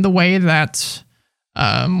in the way that,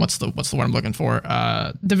 what's the word I'm looking for?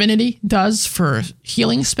 Divinity does for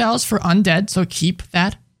healing spells for undead. So keep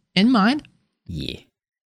that in mind. Yeah.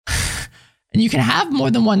 And you can have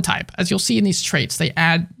more than one type. As you'll see in these traits, they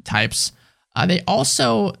add types. They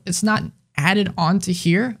also, it's not added onto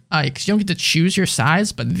here because you don't get to choose your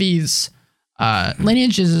size, but these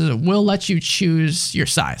lineages will let you choose your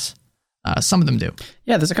size. Some of them do.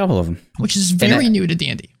 Yeah, there's a couple of them. Which is very new to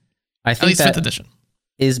D&D. I think at least that 5th edition.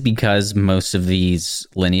 Is because most of these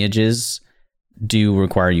lineages do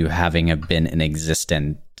require you having been an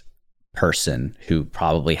existent person who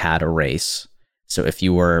probably had a race. So if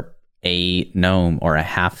you were a gnome or a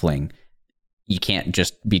halfling, you can't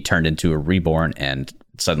just be turned into a reborn and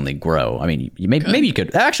suddenly grow. I mean, maybe you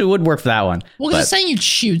could. That actually would work for that one. Well, just saying you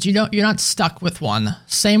choose. You're not stuck with one.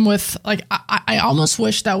 Same with I almost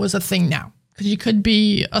wish that was a thing now because you could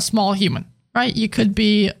be a small human, right? You could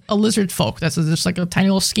be a lizard folk. That's just like a tiny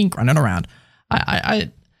little skink running around.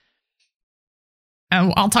 And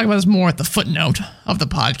I'll talk about this more at the footnote of the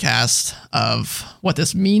podcast of what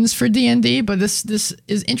this means for D&D, but this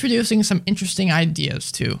is introducing some interesting ideas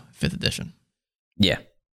to 5th edition. Yeah,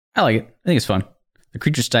 I like it. I think it's fun. The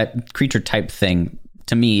creature type thing,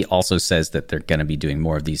 to me, also says that they're going to be doing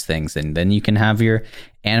more of these things, and then you can have your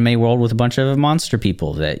anime world with a bunch of monster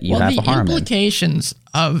people that you have to harm. The implications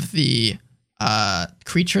of the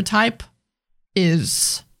creature type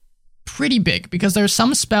is pretty big because there's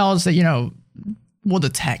some spells that, will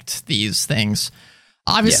detect these things.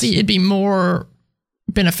 Obviously, It'd be more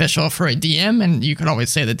beneficial for a DM, and you could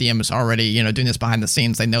always say the DM is already, doing this behind the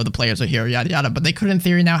scenes. They know the players are here, yada, yada, but they could, in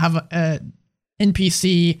theory, now have a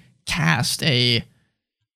NPC cast a,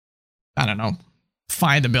 I don't know,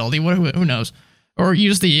 find ability, who knows, or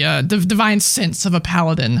use the divine sense of a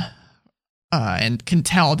paladin and can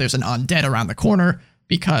tell there's an undead around the corner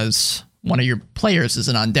because one of your players is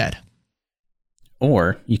an undead.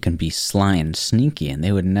 Or you can be sly and sneaky, and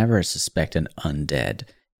they would never suspect an undead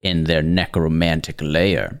in their necromantic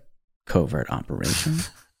lair. Covert operation.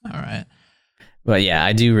 All right. But yeah,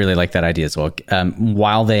 I do really like that idea as well.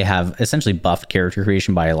 While they have essentially buffed character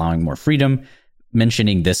creation by allowing more freedom,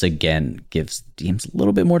 mentioning this again gives DMs a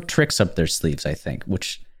little bit more tricks up their sleeves, I think,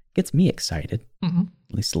 which gets me excited, at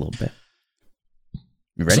least a little bit.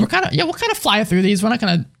 You ready? So we'll kind of fly through these. We're not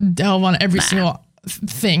going to delve on every single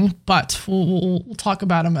thing, but we'll talk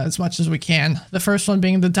about them as much as we can. The first one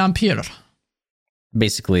being the Dhampir.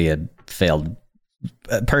 Basically a failed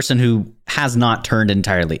person who has not turned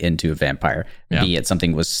entirely into a vampire. Yeah. Be it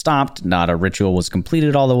something was stopped, not a ritual was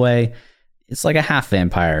completed all the way. It's like a half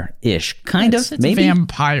vampire-ish, kind of, it's maybe. a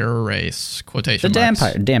vampire race, quotation marks.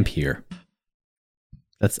 Dhampir.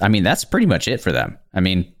 That's pretty much it for them. I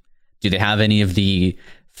mean, do they have any of the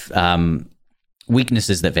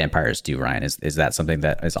weaknesses that vampires do, Ryan? Is that something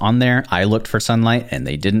that is on there? I looked for sunlight, and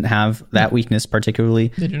they didn't have that weakness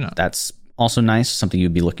particularly. They do not. That's also nice, something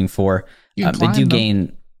you'd be looking for. They do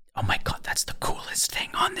gain... Oh my god, that's the coolest thing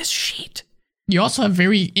on this sheet. You also have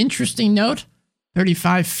very interesting note,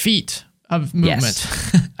 35 feet of movement.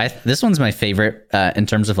 Yes. This one's my favorite in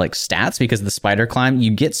terms of like stats, because the spider climb,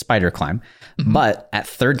 you get spider climb, but at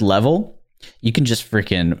 3rd level, you can just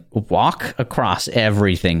freaking walk across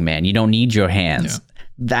everything, man. You don't need your hands. Yeah.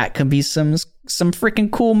 That could be some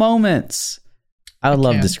freaking cool moments. I would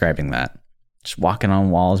love describing that. Just walking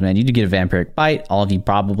on walls, man. You do get a vampiric bite. All of you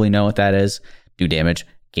probably know what that is. Do damage,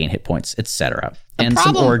 gain hit points, etc. And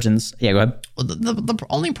some origins. Yeah, go ahead. The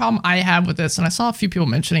only problem I have with this, and I saw a few people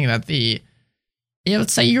mentioning that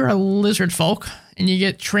let's say you're a lizard folk and you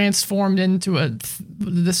get transformed into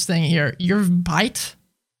this thing here. Your bite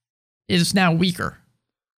is now weaker.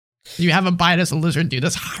 You have a bite as a lizard, do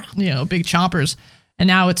this, big chompers, and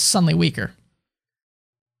now it's suddenly weaker.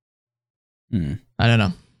 I don't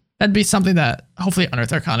know. That'd be something that hopefully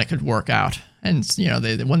Unearthed Arcana could work out. And,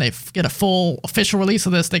 when they get a full official release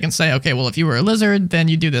of this, they can say, okay, well, if you were a lizard, then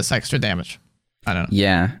you do this extra damage. I don't know.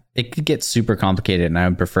 Yeah, it could get super complicated, and I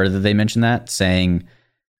would prefer that they mention that, saying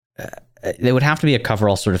they would have to be a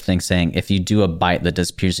coverall sort of thing, saying if you do a bite that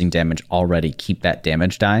does piercing damage already, keep that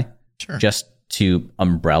damage die. Sure. Just to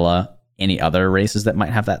umbrella any other races that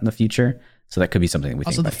might have that in the future. So that could be something we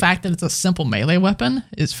think about. Also, the fact that it's a simple melee weapon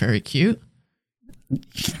is very cute.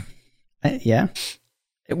 Yeah,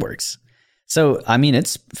 it works. So,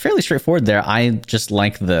 it's fairly straightforward there. I just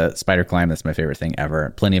like the spider climb. That's my favorite thing ever.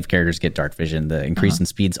 Plenty of characters get dark vision. The increase in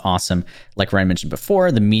speed's awesome. Like Ryan mentioned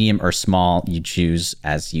before, the medium or small you choose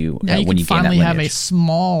as you when you gain that lineage. Finally have a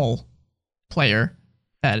small player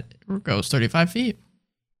that goes 35 feet.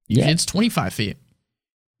 Usually it's 25 feet.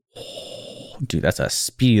 Oh, dude, that's a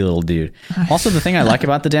speedy little dude. Also, the thing I like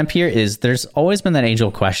about the Dhampir is there's always been that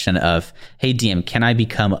age-old question of, hey, DM, can I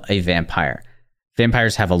become a vampire?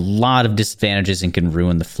 Vampires have a lot of disadvantages and can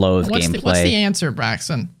ruin the flow of gameplay. What's the answer,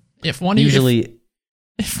 Braxton? If one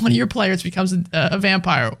of your players becomes a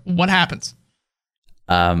vampire, what happens?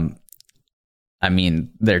 They're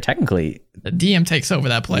technically... The DM takes over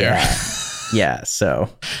that player. Yeah, so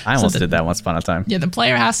I almost did that once upon a time. Yeah, the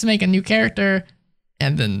player has to make a new character,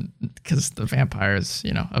 and then, because the vampire is,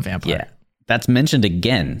 a vampire. Yeah, that's mentioned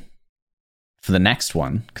again for the next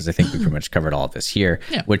one, because I think we pretty much covered all of this here,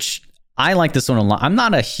 which... I like this one a lot. I'm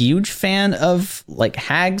not a huge fan of like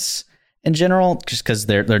hags in general, just because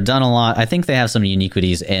they're done a lot. I think they have some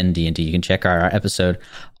uniquities in D&D. You can check our episode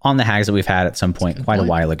on the hags that we've had at some point quite a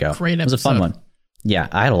while ago. Great episode. It was a fun one. Yeah,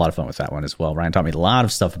 I had a lot of fun with that one as well. Ryan taught me a lot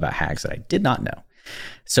of stuff about hags that I did not know.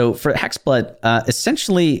 So for Hexblood,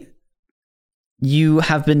 essentially, you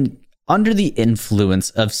have been under the influence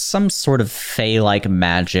of some sort of fey-like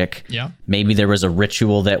magic. Yeah. Maybe there was a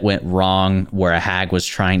ritual that went wrong where a hag was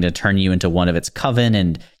trying to turn you into one of its coven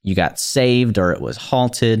and you got saved, or it was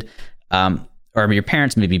halted. Or your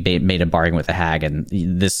parents maybe made a bargain with a hag, and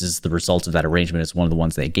this is the result of that arrangement. It's one of the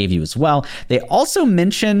ones they gave you as well. They also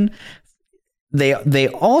mention that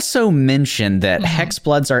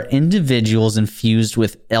Hexbloods are individuals infused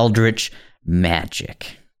with eldritch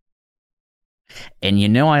magic.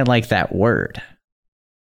 And I like that word.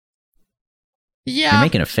 Yeah. You're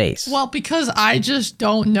making a face. Well, because I just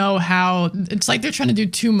don't know how... It's like they're trying to do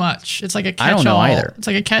too much. It's like a catch-all. I don't know either. It's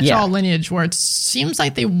like a catch-all lineage where it seems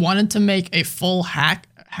like they wanted to make a full hag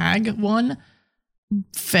one.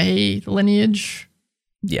 Fey lineage.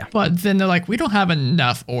 Yeah. But then they're like, we don't have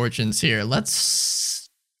enough origins here. Let's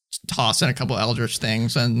toss in a couple eldritch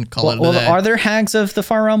things and call it a day. Well, are there hags of the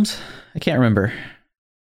Far Realms? I can't remember.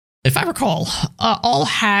 If I recall, all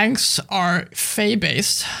hags are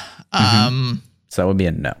Fey-based. So that would be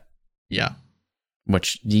a no. Yeah.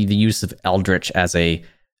 Which the use of Eldritch as a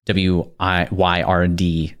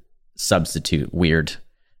WYRD substitute, weird.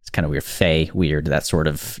 It's kind of weird. Fey, weird. That sort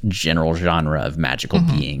of general genre of magical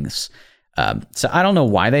beings. So I don't know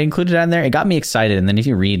why they included that in there. It got me excited. And then if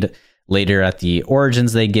you read later at the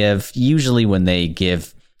origins they give, usually when they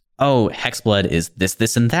give... Hexblood is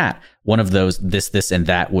this, and that. One of those, this, and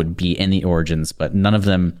that would be in the origins, but none of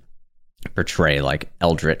them portray like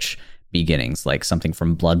eldritch beginnings, like something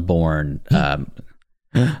from Bloodborne.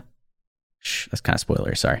 That's kind of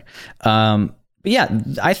spoilery, sorry. But yeah,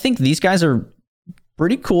 I think these guys are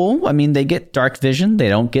pretty cool. They get dark vision. They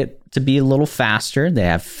don't get to be a little faster. They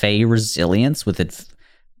have Fey resilience with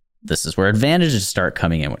This is where advantages start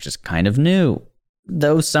coming in, which is kind of new.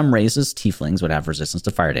 Though some races, tieflings, would have resistance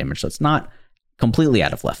to fire damage, so it's not completely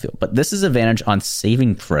out of left field. But this is advantage on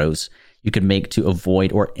saving throws you could make to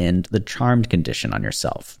avoid or end the charmed condition on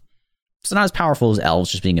yourself. It's not as powerful as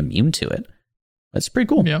elves just being immune to it. But it's pretty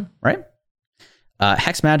cool, right?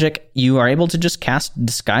 Hex magic, you are able to just cast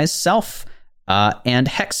Disguise Self and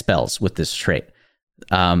Hex spells with this trait.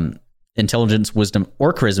 Intelligence, Wisdom,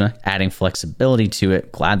 or Charisma, adding flexibility to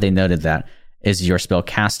it. Glad they noted that is your spell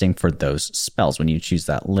casting for those spells when you choose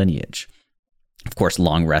that lineage. Of course,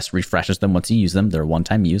 Long Rest refreshes them once you use them. They're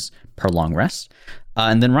one-time use per Long Rest.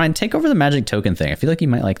 And then Ryan, take over the magic token thing. I feel like you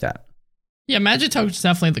might like that. Yeah, magic token is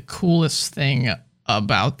definitely the coolest thing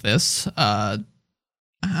about this. I'm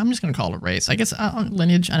just going to call it a race. I guess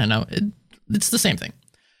lineage, I don't know. It's the same thing.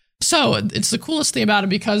 So it's the coolest thing about it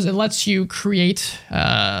because it lets you create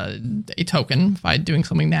a token by doing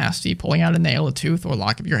something nasty, pulling out a nail, a tooth, or a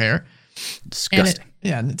lock of your hair. Disgusting.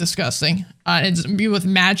 Disgusting. It's imbued with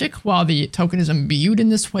magic. While the token is imbued in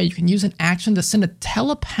this way, you can use an action to send a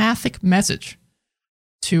telepathic message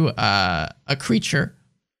to a creature,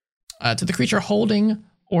 to the creature holding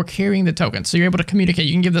or carrying the token. So you're able to communicate.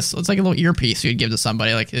 You can give this, it's like a little earpiece you'd give to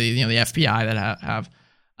somebody, like the FBI that have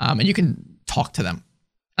and you can talk to them.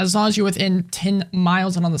 As long as you're within 10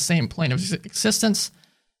 miles and on the same plane of existence,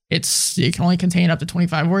 it can only contain up to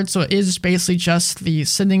 25 words. So it is basically just the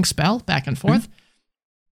sending spell back and forth.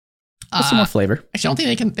 With some more flavor. Actually,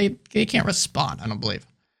 I don't think they can't respond, I don't believe.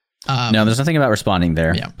 No, there's nothing about responding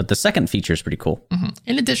there. Yeah. But the second feature is pretty cool. Mm-hmm.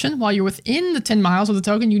 In addition, while you're within the 10 miles of the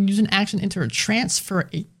token, you can use an action to enter a trance for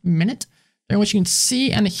a minute, during which you can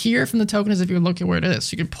see and hear from the token as if you're looking where it is.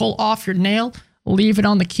 So you can pull off your nail, leave it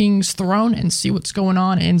on the king's throne, and see what's going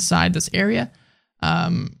on inside this area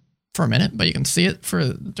for a minute, but you can see it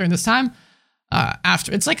during this time.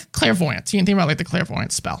 After it's like clairvoyance. You can think about like the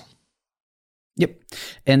clairvoyance spell. Yep.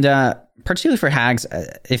 And particularly for hags,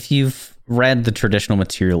 if you've read the traditional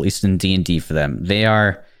material, at least in D&D for them, they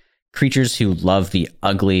are creatures who love the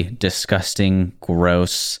ugly, disgusting,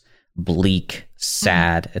 gross, bleak,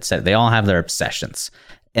 sad, etc. They all have their obsessions.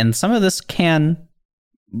 And some of this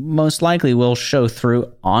most likely will show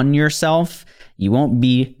through on yourself. You won't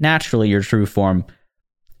be naturally your true form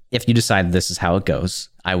if you decide this is how it goes.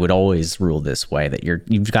 I would always rule this way, that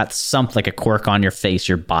you've got something like a quirk on your face,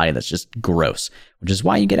 your body that's just gross, which is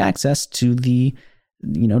why you get access to the,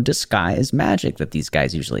 disguise magic that these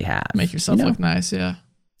guys usually have. Make yourself look nice, yeah.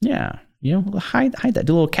 Yeah, hide that.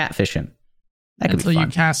 Do a little catfishing. That could be fun. Until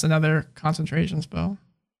you cast another concentration spell.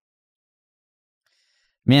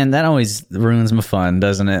 Man, that always ruins my fun,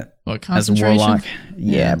 doesn't it? What, concentration? As a warlock.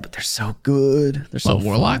 Yeah, but they're so good. They're so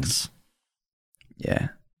warlocks? Fun. Yeah.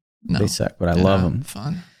 No, they suck, but I love them.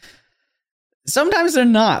 Fun. Sometimes they're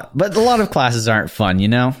not, but a lot of classes aren't fun,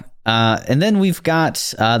 And then we've got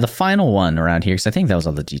the final one around here, because I think that was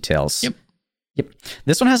all the details. Yep.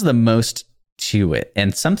 This one has the most to it,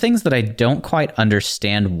 and some things that I don't quite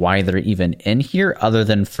understand why they're even in here, other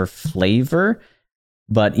than for flavor.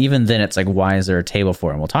 But even then, it's like, why is there a table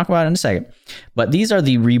for it? And we'll talk about it in a second. But these are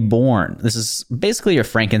the Reborn. This is basically your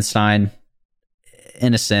Frankenstein,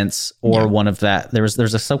 in a sense, or one of that. There's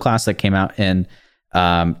a subclass that came out in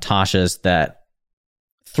Tasha's that,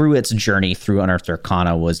 through its journey through Unearthed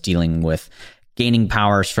Arcana, was dealing with gaining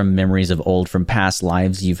powers from memories of old, from past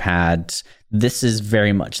lives you've had. This is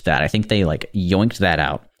very much that. I think they yoinked that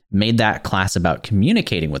out, made that class about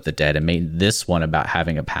communicating with the dead, and made this one about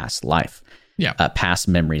having a past life. Yeah. Past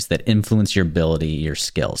memories that influence your ability, your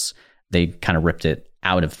skills. They kind of ripped it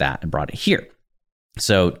out of that and brought it here.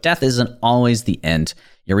 So death isn't always the end.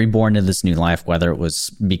 You're reborn to this new life, whether it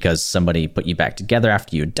was because somebody put you back together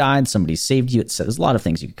after you died, somebody saved you. There's a lot of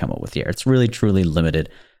things you could come up with here. It's really, truly limited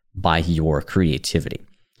by your creativity.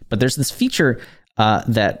 But there's this feature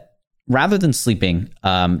that rather than sleeping,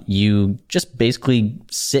 you just basically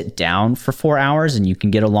sit down for 4 hours and you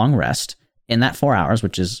can get a long rest in that 4 hours,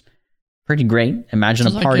 which is pretty great. Imagine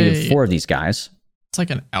a party of 4 of these guys. It's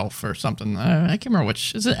like an elf or something. I can't remember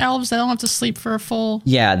which. Is it elves that don't have to sleep for a full?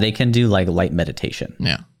 Yeah, they can do light meditation.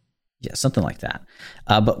 Yeah, something like that.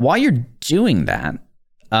 But while you're doing that,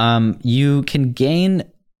 you can gain.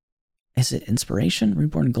 Is it inspiration?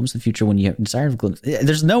 Reborn and glimpse of the future when you have desire of glimpse.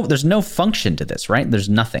 There's no function to this, right? There's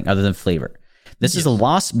nothing other than flavor. This is a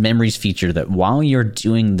lost memories feature that while you're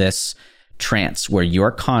doing this trance, where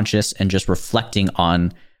you're conscious and just reflecting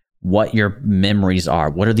on what your memories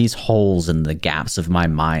are. What are these holes in the gaps of my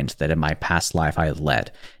mind that in my past life I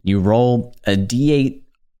led? You roll a D8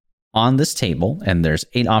 on this table, and there's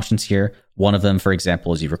 8 options here. One of them, for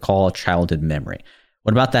example, is you recall a childhood memory.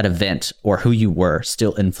 What about that event or who you were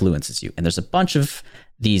still influences you? And there's a bunch of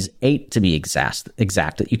these 8 to be exact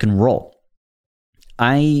that you can roll.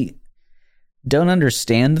 I don't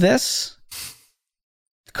understand this.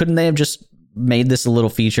 Couldn't they have just made this a little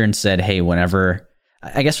feature and said, hey, whenever,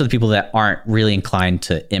 I guess for the people that aren't really inclined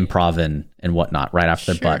to improv and whatnot right off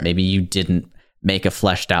their butt, maybe you didn't make a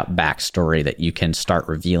fleshed out backstory that you can start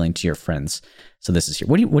revealing to your friends. So this is here.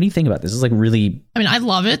 What do you think about this? This is like really... I mean, I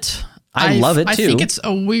love it. I love it too. I think it's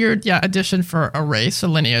a weird, addition for a race, a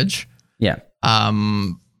lineage. Yeah.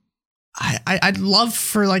 I'd love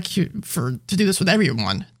for to do this with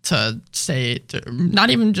everyone, to say, not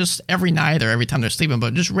even just every night or every time they're sleeping,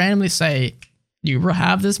 but just randomly say, you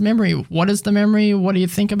have this memory. What is the memory? What do you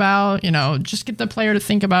think about? Just get the player to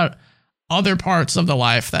think about other parts of the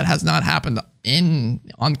life that has not happened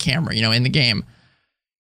on camera, in the game.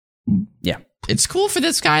 Yeah. It's cool for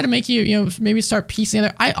this guy to make you, maybe start piecing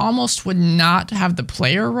it. I almost would not have the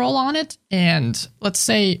player roll on it. And let's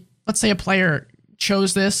say a player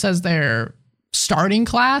chose this as their starting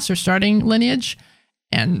class or starting lineage,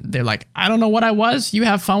 and they're like, I don't know what I was. You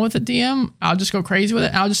have fun with it, DM. I'll just go crazy with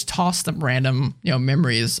it. I'll just toss them random,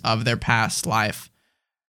 memories of their past life,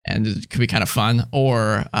 and it could be kind of fun.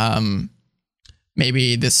 Or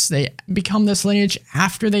maybe they become this lineage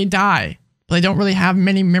after they die. They don't really have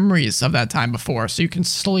many memories of that time before, so you can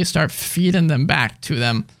slowly start feeding them back to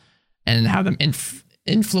them and have them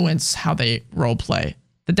influence how they role play.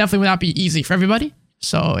 That definitely would not be easy for everybody,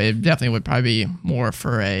 so it definitely would probably be more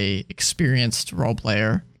for a experienced role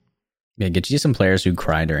player. Yeah, get you some players who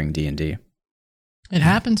cry during D&D. It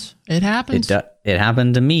happens. It happens. It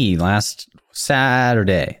happened to me last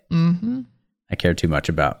Saturday. Mm-hmm. I care too much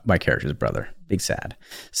about my character's brother. Big sad.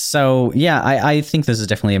 So yeah, I think this is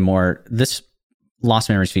definitely this Lost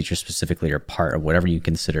Memories feature specifically, or part of whatever you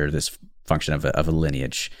consider this function of a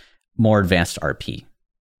lineage, more advanced RP.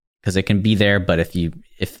 Because it can be there, but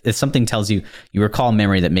if something tells you recall a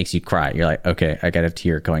memory that makes you cry, you're like, okay, I got a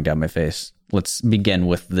tear going down my face. Let's begin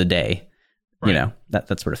with the day. Right.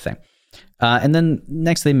 That sort of thing. And then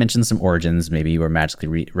next they mentioned some origins. Maybe you were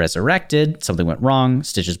magically resurrected, something went wrong,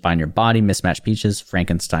 stitches bind your body, mismatched peaches,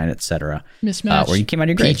 Frankenstein, etc. Mismatched or you came out of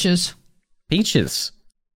your grave. Peaches.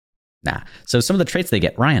 Nah. So some of the traits they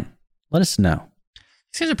get, Ryan, let us know.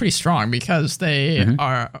 These guys are pretty strong because they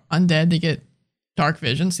are undead. They get dark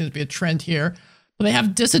vision. Seems to be a trend here. But they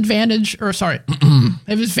have they have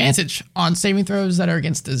advantage on saving throws that are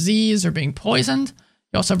against disease or being poisoned.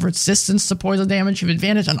 You also have resistance to poison damage. You have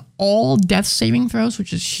advantage on all death saving throws,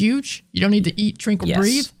 which is huge. You don't need to eat, drink, or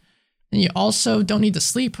breathe. And you also don't need to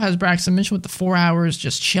sleep, as Braxton mentioned, with the 4 hours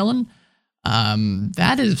just chilling.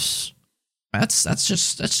 That's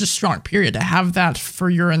just strong, period. To have that for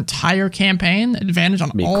your entire campaign, advantage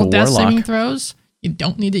on all death saving throws. You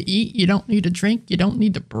don't need to eat. You don't need to drink. You don't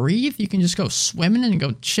need to breathe. You can just go swimming and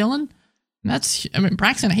go chilling. And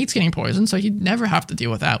Braxton hates getting poisoned, so he'd never have to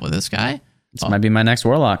deal with that with this guy. This might be my next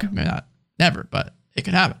warlock. Maybe not, never, but it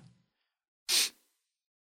could happen.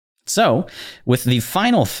 So, with the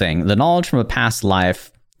final thing, the knowledge from a past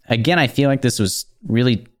life, again, I feel like this was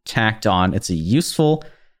really tacked on. It's a useful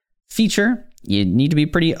feature. You need to be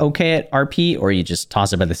pretty okay at RP, or you just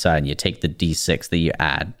toss it by the side and you take the D6 that you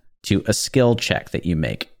add to a skill check that you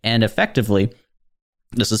make. And effectively,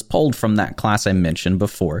 this is pulled from that class I mentioned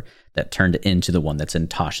before that turned into the one that's in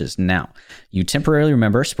Tosh's now. You temporarily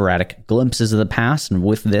remember sporadic glimpses of the past, and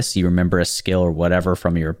with this, you remember a skill or whatever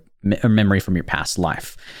from your memory from your past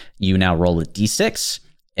life. You now roll a D6,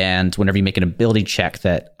 and whenever you make an ability check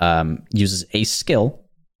that uses a skill,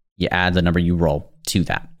 you add the number you roll to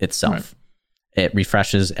that itself. Right. It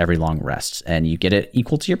refreshes every long rest, and you get it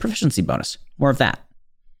equal to your proficiency bonus. More of that.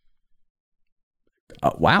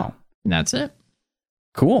 Wow. And that's it.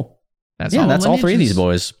 Cool. That's all 3 of these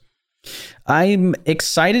boys. I'm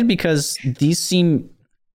excited because these seem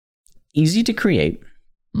easy to create.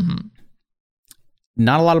 Mm-hmm.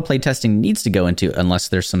 Not a lot of playtesting needs to go into unless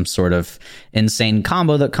there's some sort of insane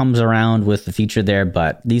combo that comes around with the feature there,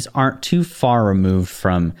 but these aren't too far removed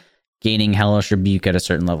from gaining Hellish Rebuke at a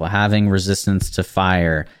certain level, having resistance to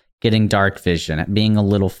fire, getting dark vision, being a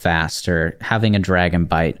little faster, having a dragon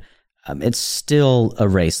bite. It's still a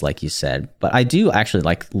race, like you said, but I do actually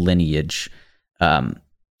like lineage.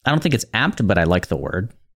 I don't think it's apt, but I like the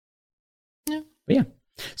word. Yeah. But yeah.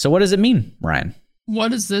 So what does it mean, Ryan? What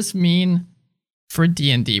does this mean for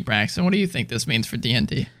D&D, Braxton? What do you think this means for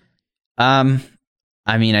D&D?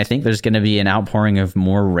 I mean, I think there's going to be an outpouring of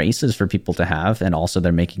more races for people to have, and also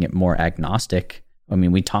they're making it more agnostic. I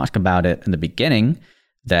mean, we talked about it in the beginning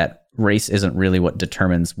that race isn't really what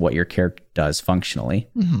determines what your character does functionally.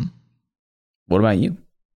 Mm-hmm. What about you?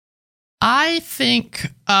 I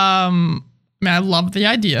think, I love the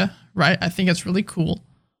idea, right? I think it's really cool.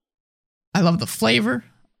 I love the flavor.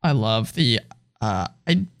 I love the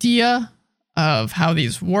idea of how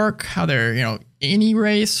these work, how they're, any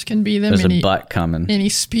race can be them. There's a butt coming. Any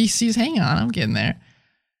species. Hang on, I'm getting there.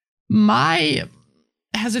 My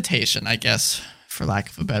hesitation, I guess, for lack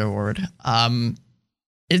of a better word,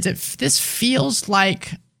 is if this feels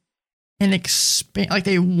like like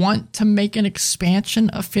they want to make an expansion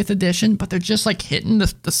of 5th edition, but they're just like hitting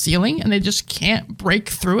the ceiling and they just can't break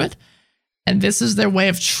through it. And this is their way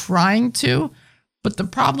of trying to. But the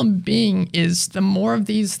problem being is the more of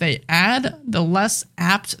these they add, the less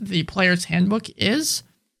apt the player's handbook is.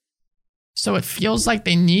 So it feels like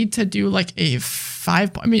they need to do like a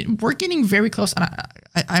 5. I mean, we're getting very close. And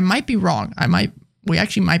I might be wrong. We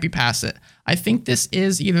actually might be past it. I think this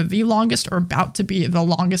is either the longest or about to be the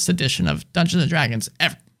longest edition of Dungeons and Dragons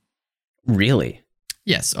ever. Really?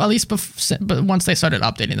 Yes, at least but once they started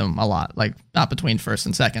updating them a lot, like not between first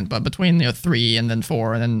and second, but between 3 and then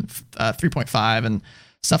 4 and then 3.5 and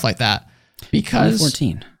stuff like that. Because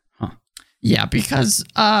 14, huh? Yeah, because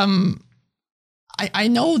I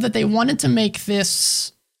know that they wanted to make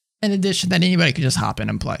this an edition that anybody could just hop in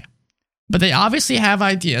and play, but they obviously have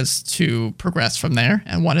ideas to progress from there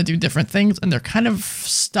and want to do different things, and they're kind of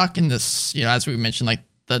stuck in this. As we mentioned, like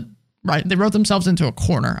they wrote themselves into a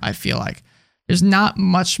corner. I feel like. There's not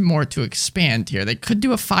much more to expand here. They could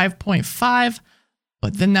do a 5.5,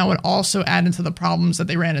 but then that would also add into the problems that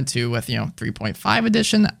they ran into with, 3.5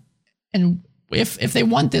 edition. And if they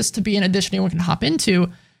want this to be an edition anyone can hop into,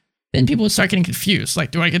 then people would start getting confused.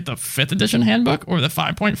 Like, do I get the 5th edition handbook or the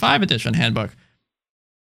 5.5 edition handbook?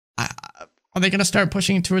 Are they going to start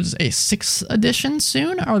pushing towards a 6th edition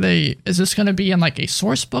soon? Is this going to be in like a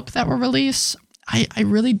source book that will release? I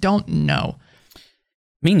really don't know.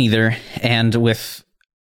 Me neither. And with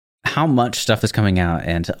how much stuff is coming out,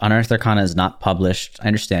 and Unearthed Arcana is not published, I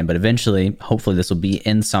understand, but eventually, hopefully this will be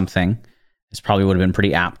in something. This probably would have been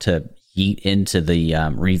pretty apt to yeet into the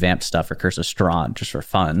revamped stuff for Curse of Strahd just for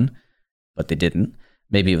fun, but they didn't.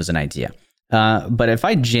 Maybe it was an idea. But if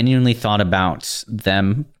I genuinely thought about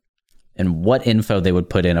them and what info they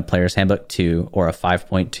would put in a Player's Handbook 2 or a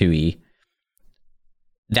 5.2e,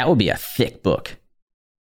 that would be a thick book.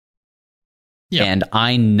 Yep. And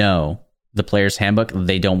I know the Player's Handbook,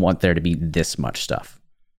 they don't want there to be this much stuff.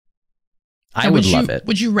 I would love it.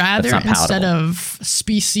 Would you rather, instead of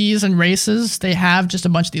species and races, they have just a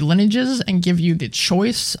bunch of the lineages and give you the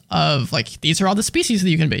choice of, like, these are all the species that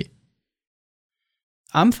you can be?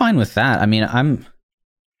 I'm fine with that. I mean,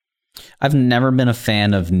 I've never been a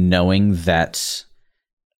fan of knowing that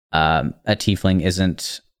a tiefling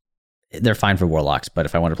isn't... They're fine for warlocks, but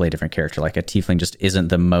if I want to play a different character, like a tiefling just isn't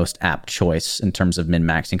the most apt choice in terms of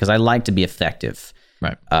min-maxing, because I like to be effective.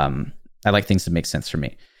 Right. I like things that make sense for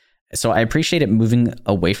me. So I appreciate it moving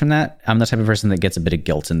away from that. I'm the type of person that gets a bit of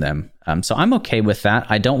guilt in them. So I'm okay with that.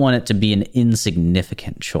 I don't want it to be an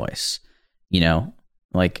insignificant choice.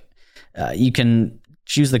 Like you can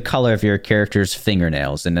choose the color of your character's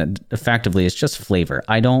fingernails, and effectively it's just flavor.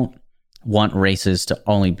 I don't want races to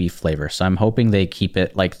only be flavor. So I'm hoping they keep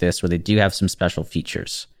it like this, where they do have some special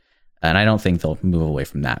features. And I don't think they'll move away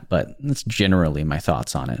from that, but that's generally my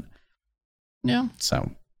thoughts on it. Yeah.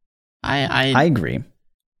 So I agree.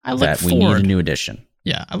 I look that forward. We need a new edition.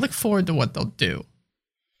 Yeah, I look forward to what they'll do.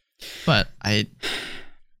 But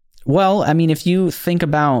Well, I mean, if you think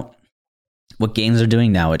about what games are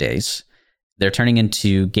doing nowadays, they're turning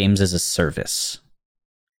into games as a service.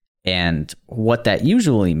 And what that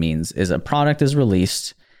usually means is a product is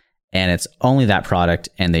released and it's only that product,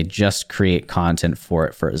 and they just create content for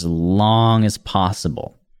it for as long as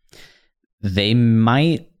possible. They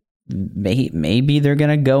maybe they're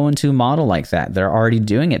going to go into a model like that. They're already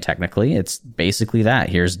doing it technically. It's basically that.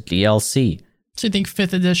 Here's DLC. So you think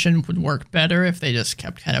 5th edition would work better if they just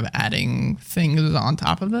kept kind of adding things on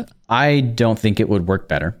top of it? I don't think it would work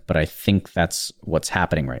better, but I think that's what's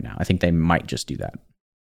happening right now. I think they might just do that.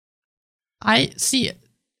 I see.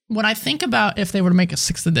 When I think about if they were to make a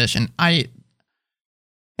 6th edition, I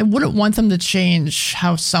wouldn't want them to change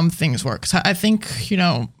how some things work. So I think,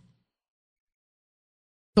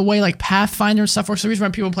 the way like Pathfinder and stuff works, the reason why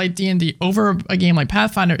people play D&D over a game like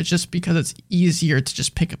Pathfinder is just because it's easier to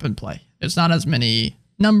just pick up and play. There's not as many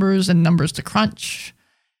numbers to crunch,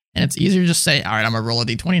 and it's easier to just say, all right, I'm going to roll a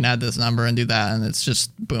D20 and add this number and do that, and it's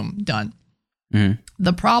just, boom, done. Mm-hmm.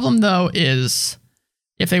 The problem, though, is...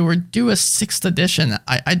 if they were to do a 6th edition,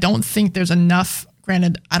 I don't think there's enough.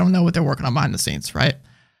 Granted, I don't know what they're working on behind the scenes, right?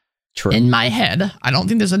 True. In my head, I don't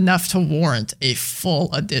think there's enough to warrant a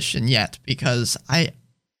full edition yet, because I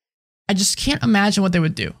just can't imagine what they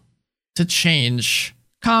would do. to change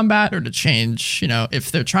combat or to change,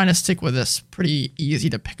 if they're trying to stick with this pretty easy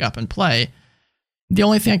to pick up and play, the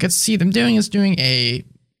only thing I could see them doing is doing a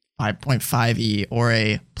 5.5e or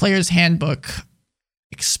a player's handbook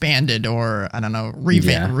expanded, or I don't know,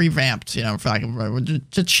 revamped, for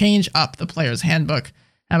to change up the player's handbook,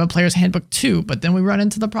 have a player's handbook 2. But then we run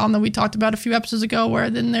into the problem that we talked about a few episodes ago, where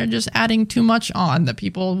then they're just adding too much on that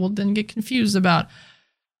people will then get confused about.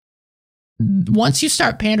 Once you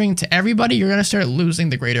start pandering to everybody, you're going to start losing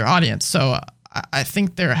the greater audience. So I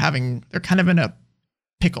think they're kind of in a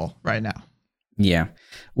pickle right now. Yeah.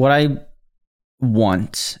 What I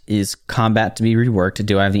want is combat to be reworked.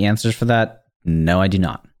 Do I have the answers for that? No, I do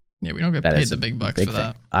not. Yeah, we don't get paid the big bucks for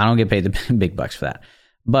that. I don't get paid the big bucks for that.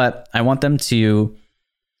 But I want them to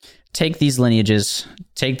take these lineages,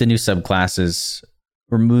 take the new subclasses,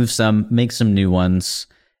 remove some, make some new ones,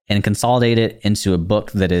 and consolidate it into a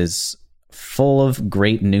book that is full of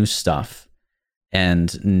great new stuff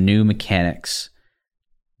and new mechanics,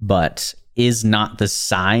 but is not the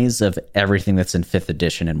size of everything that's in 5th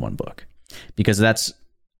edition in one book. Because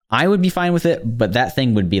I would be fine with it, but that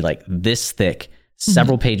thing would be like this thick,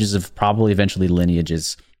 several pages of probably eventually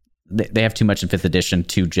lineages. They have too much in 5th edition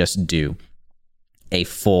to just do a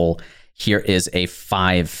full, here is a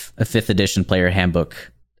 5th edition player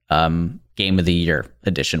handbook, game of the year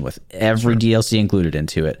edition with every DLC included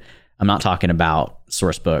into it. I'm not talking about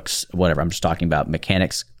source books, whatever. I'm just talking about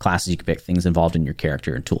mechanics, classes you can pick, things involved in your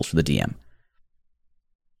character, and tools for the DM.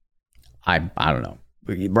 I don't know.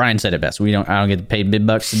 Brian said it best. I don't get paid big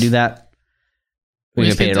bucks to do that. We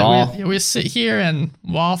get paid at all. We sit here and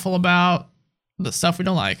waffle about the stuff we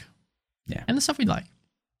don't like. Yeah. And the stuff we like.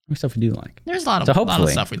 The stuff we do like. There's a lot of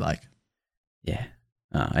stuff we like. Yeah.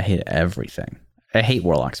 I hate everything. I hate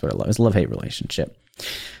warlocks, but I love. It's a love-hate relationship.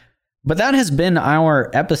 But that has been our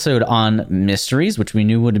episode on mysteries, which we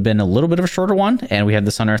knew would have been a little bit of a shorter one. And we had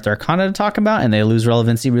this Unearthed Arcana to talk about, and they lose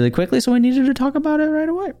relevancy really quickly, so we needed to talk about it right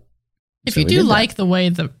away. If you do like the way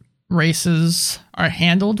the races are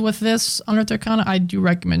handled with this Unearthed Arcana, I do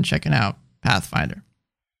recommend checking out Pathfinder.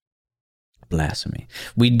 Blasphemy.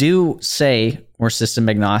 We do say we're system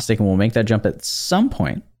agnostic, and we'll make that jump at some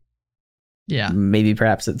point. Yeah. Maybe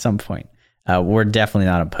perhaps at some point. We're definitely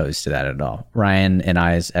not opposed to that at all. Ryan and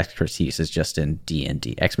I's expertise is just in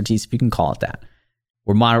D&D. Expertise, if you can call it that.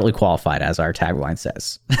 We're moderately qualified, as our tagline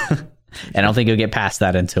says. And I don't think you'll get past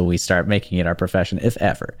that until we start making it our profession, if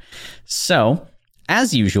ever. So,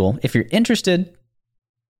 as usual, if you're interested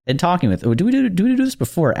in talking with... Do we do this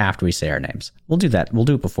before or after we say our names? We'll do that. We'll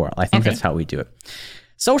do it before. I think that's how we do it.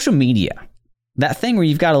 Social media. That thing where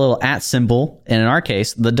you've got a little @ symbol, and in our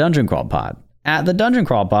case, the Dungeon Crawl Pod. At the Dungeon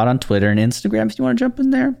Crawl Pod on Twitter and Instagram, if you want to jump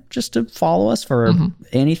in there just to follow us for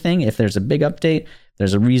anything. If there's a big update,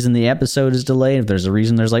 there's a reason the episode is delayed. If there's a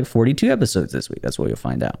reason there's like 42 episodes this week, that's what you'll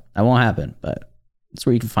find out. That won't happen, but that's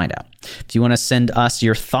where you can find out. If you want to send us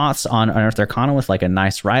your thoughts on Unearthed Arcana with like a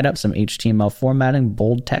nice write-up, some HTML formatting,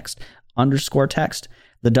 bold text, underscore text,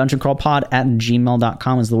 the Dungeon Crawl Pod at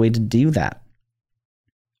gmail.com is the way to do that.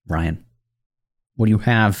 Ryan, what do you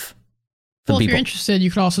have? Well, if you're interested, you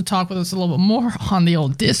could also talk with us a little bit more on the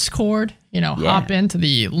old Discord. Hop into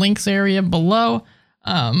the links area below.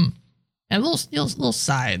 And a little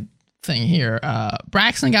side thing here.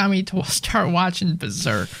 Braxton got me to start watching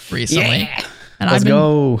Berserk recently. Yeah. And I've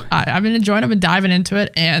been enjoying it. I've been diving into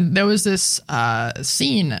it. And there was this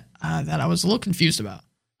scene that I was a little confused about.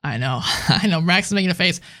 I know. Braxton's making a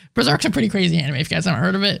face. Berserk's a pretty crazy anime. If you guys haven't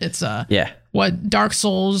heard of it, it's what Dark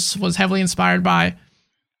Souls was heavily inspired by.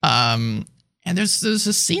 And there's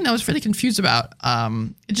a scene I was really confused about.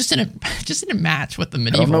 It just didn't match with the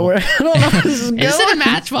medieval. I don't know where this is going. It just didn't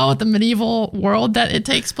match well with the medieval world that it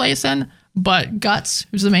takes place in. But Guts,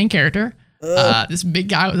 who's the main character, this big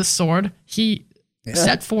guy with a sword, he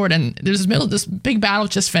stepped forward, and there's this big battle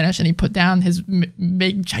just finished, and he put down his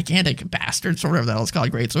big gigantic bastard sword, whatever that was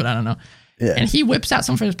called, greatsword, I don't know. Yeah. And he whips out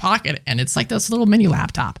something from his pocket, and it's like this little mini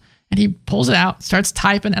laptop. And he pulls it out, starts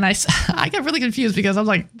typing, and I got really confused because I was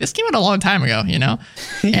like, this came out a long time ago,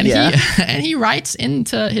 And he writes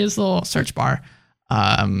into his little search bar,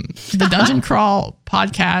 the Dungeon Crawl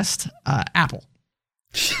Podcast, Apple.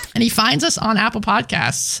 And he finds us on Apple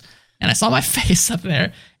Podcasts, and I saw my face up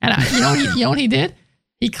there. And you know what he did?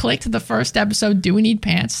 He clicked the first episode, Do We Need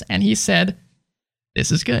Pants? And he said, this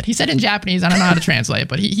is good. He said in Japanese, I don't know how to translate,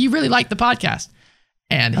 but he really liked the podcast.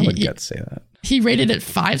 And I would get to say that. He rated it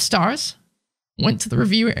 5 stars, went to the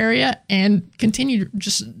review area, and continued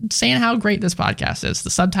just saying how great this podcast is.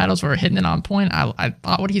 The subtitles were hitting it on point. I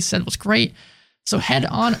thought what he said was great. So head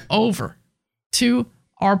on over to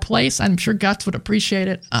our place. I'm sure Guts would appreciate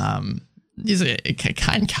it. he's a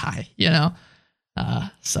kind guy, you know.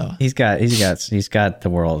 So he's got the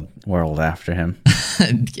world after him.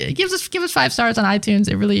 give us 5 stars on iTunes.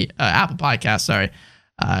 It really Apple Podcasts. Sorry,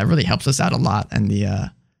 it really helps us out a lot in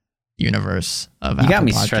the universe of Apple Podcasts. You got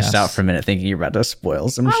me stressed out for a minute thinking you're about to spoil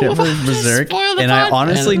some shit for Berserk, and I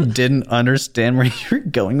honestly didn't understand where you were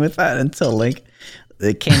going with that until like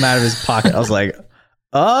it came out of his pocket. I was like,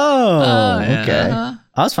 oh, okay. Yeah.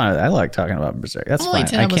 I was fine with that. I like talking about Berserk. That's fine.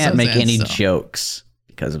 I can't make any jokes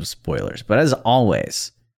because of spoilers. But as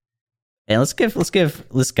always, and let's give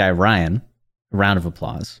this guy Ryan a round of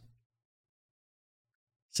applause.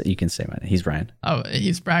 So you can say my name. He's Ryan. Oh,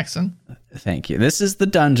 he's Braxton. Thank you. This is the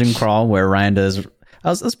dungeon crawl where Ryan does.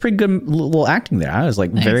 That's pretty good little acting there. I was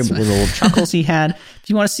like very little chuckles he had. If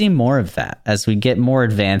you want to see more of that as we get more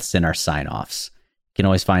advanced in our sign-offs, you can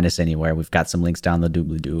always find us anywhere. We've got some links down the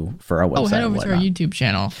doobly-doo for our website. Head over to our YouTube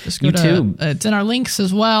channel. Just go YouTube. It's in our links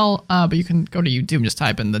as well, but you can go to YouTube and just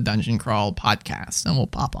type in the Dungeon Crawl podcast, and we'll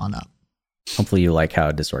pop on up. Hopefully you like how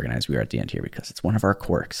disorganized we are at the end here, because it's one of our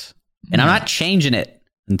quirks. And I'm not changing it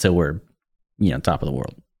until we're, top of the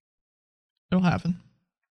world. It'll happen.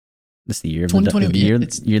 This is the year of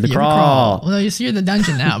the crawl. Well, you're the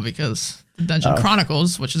dungeon now because the Dungeon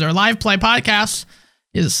Chronicles, which is our live play podcast,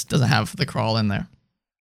 doesn't have the crawl in there.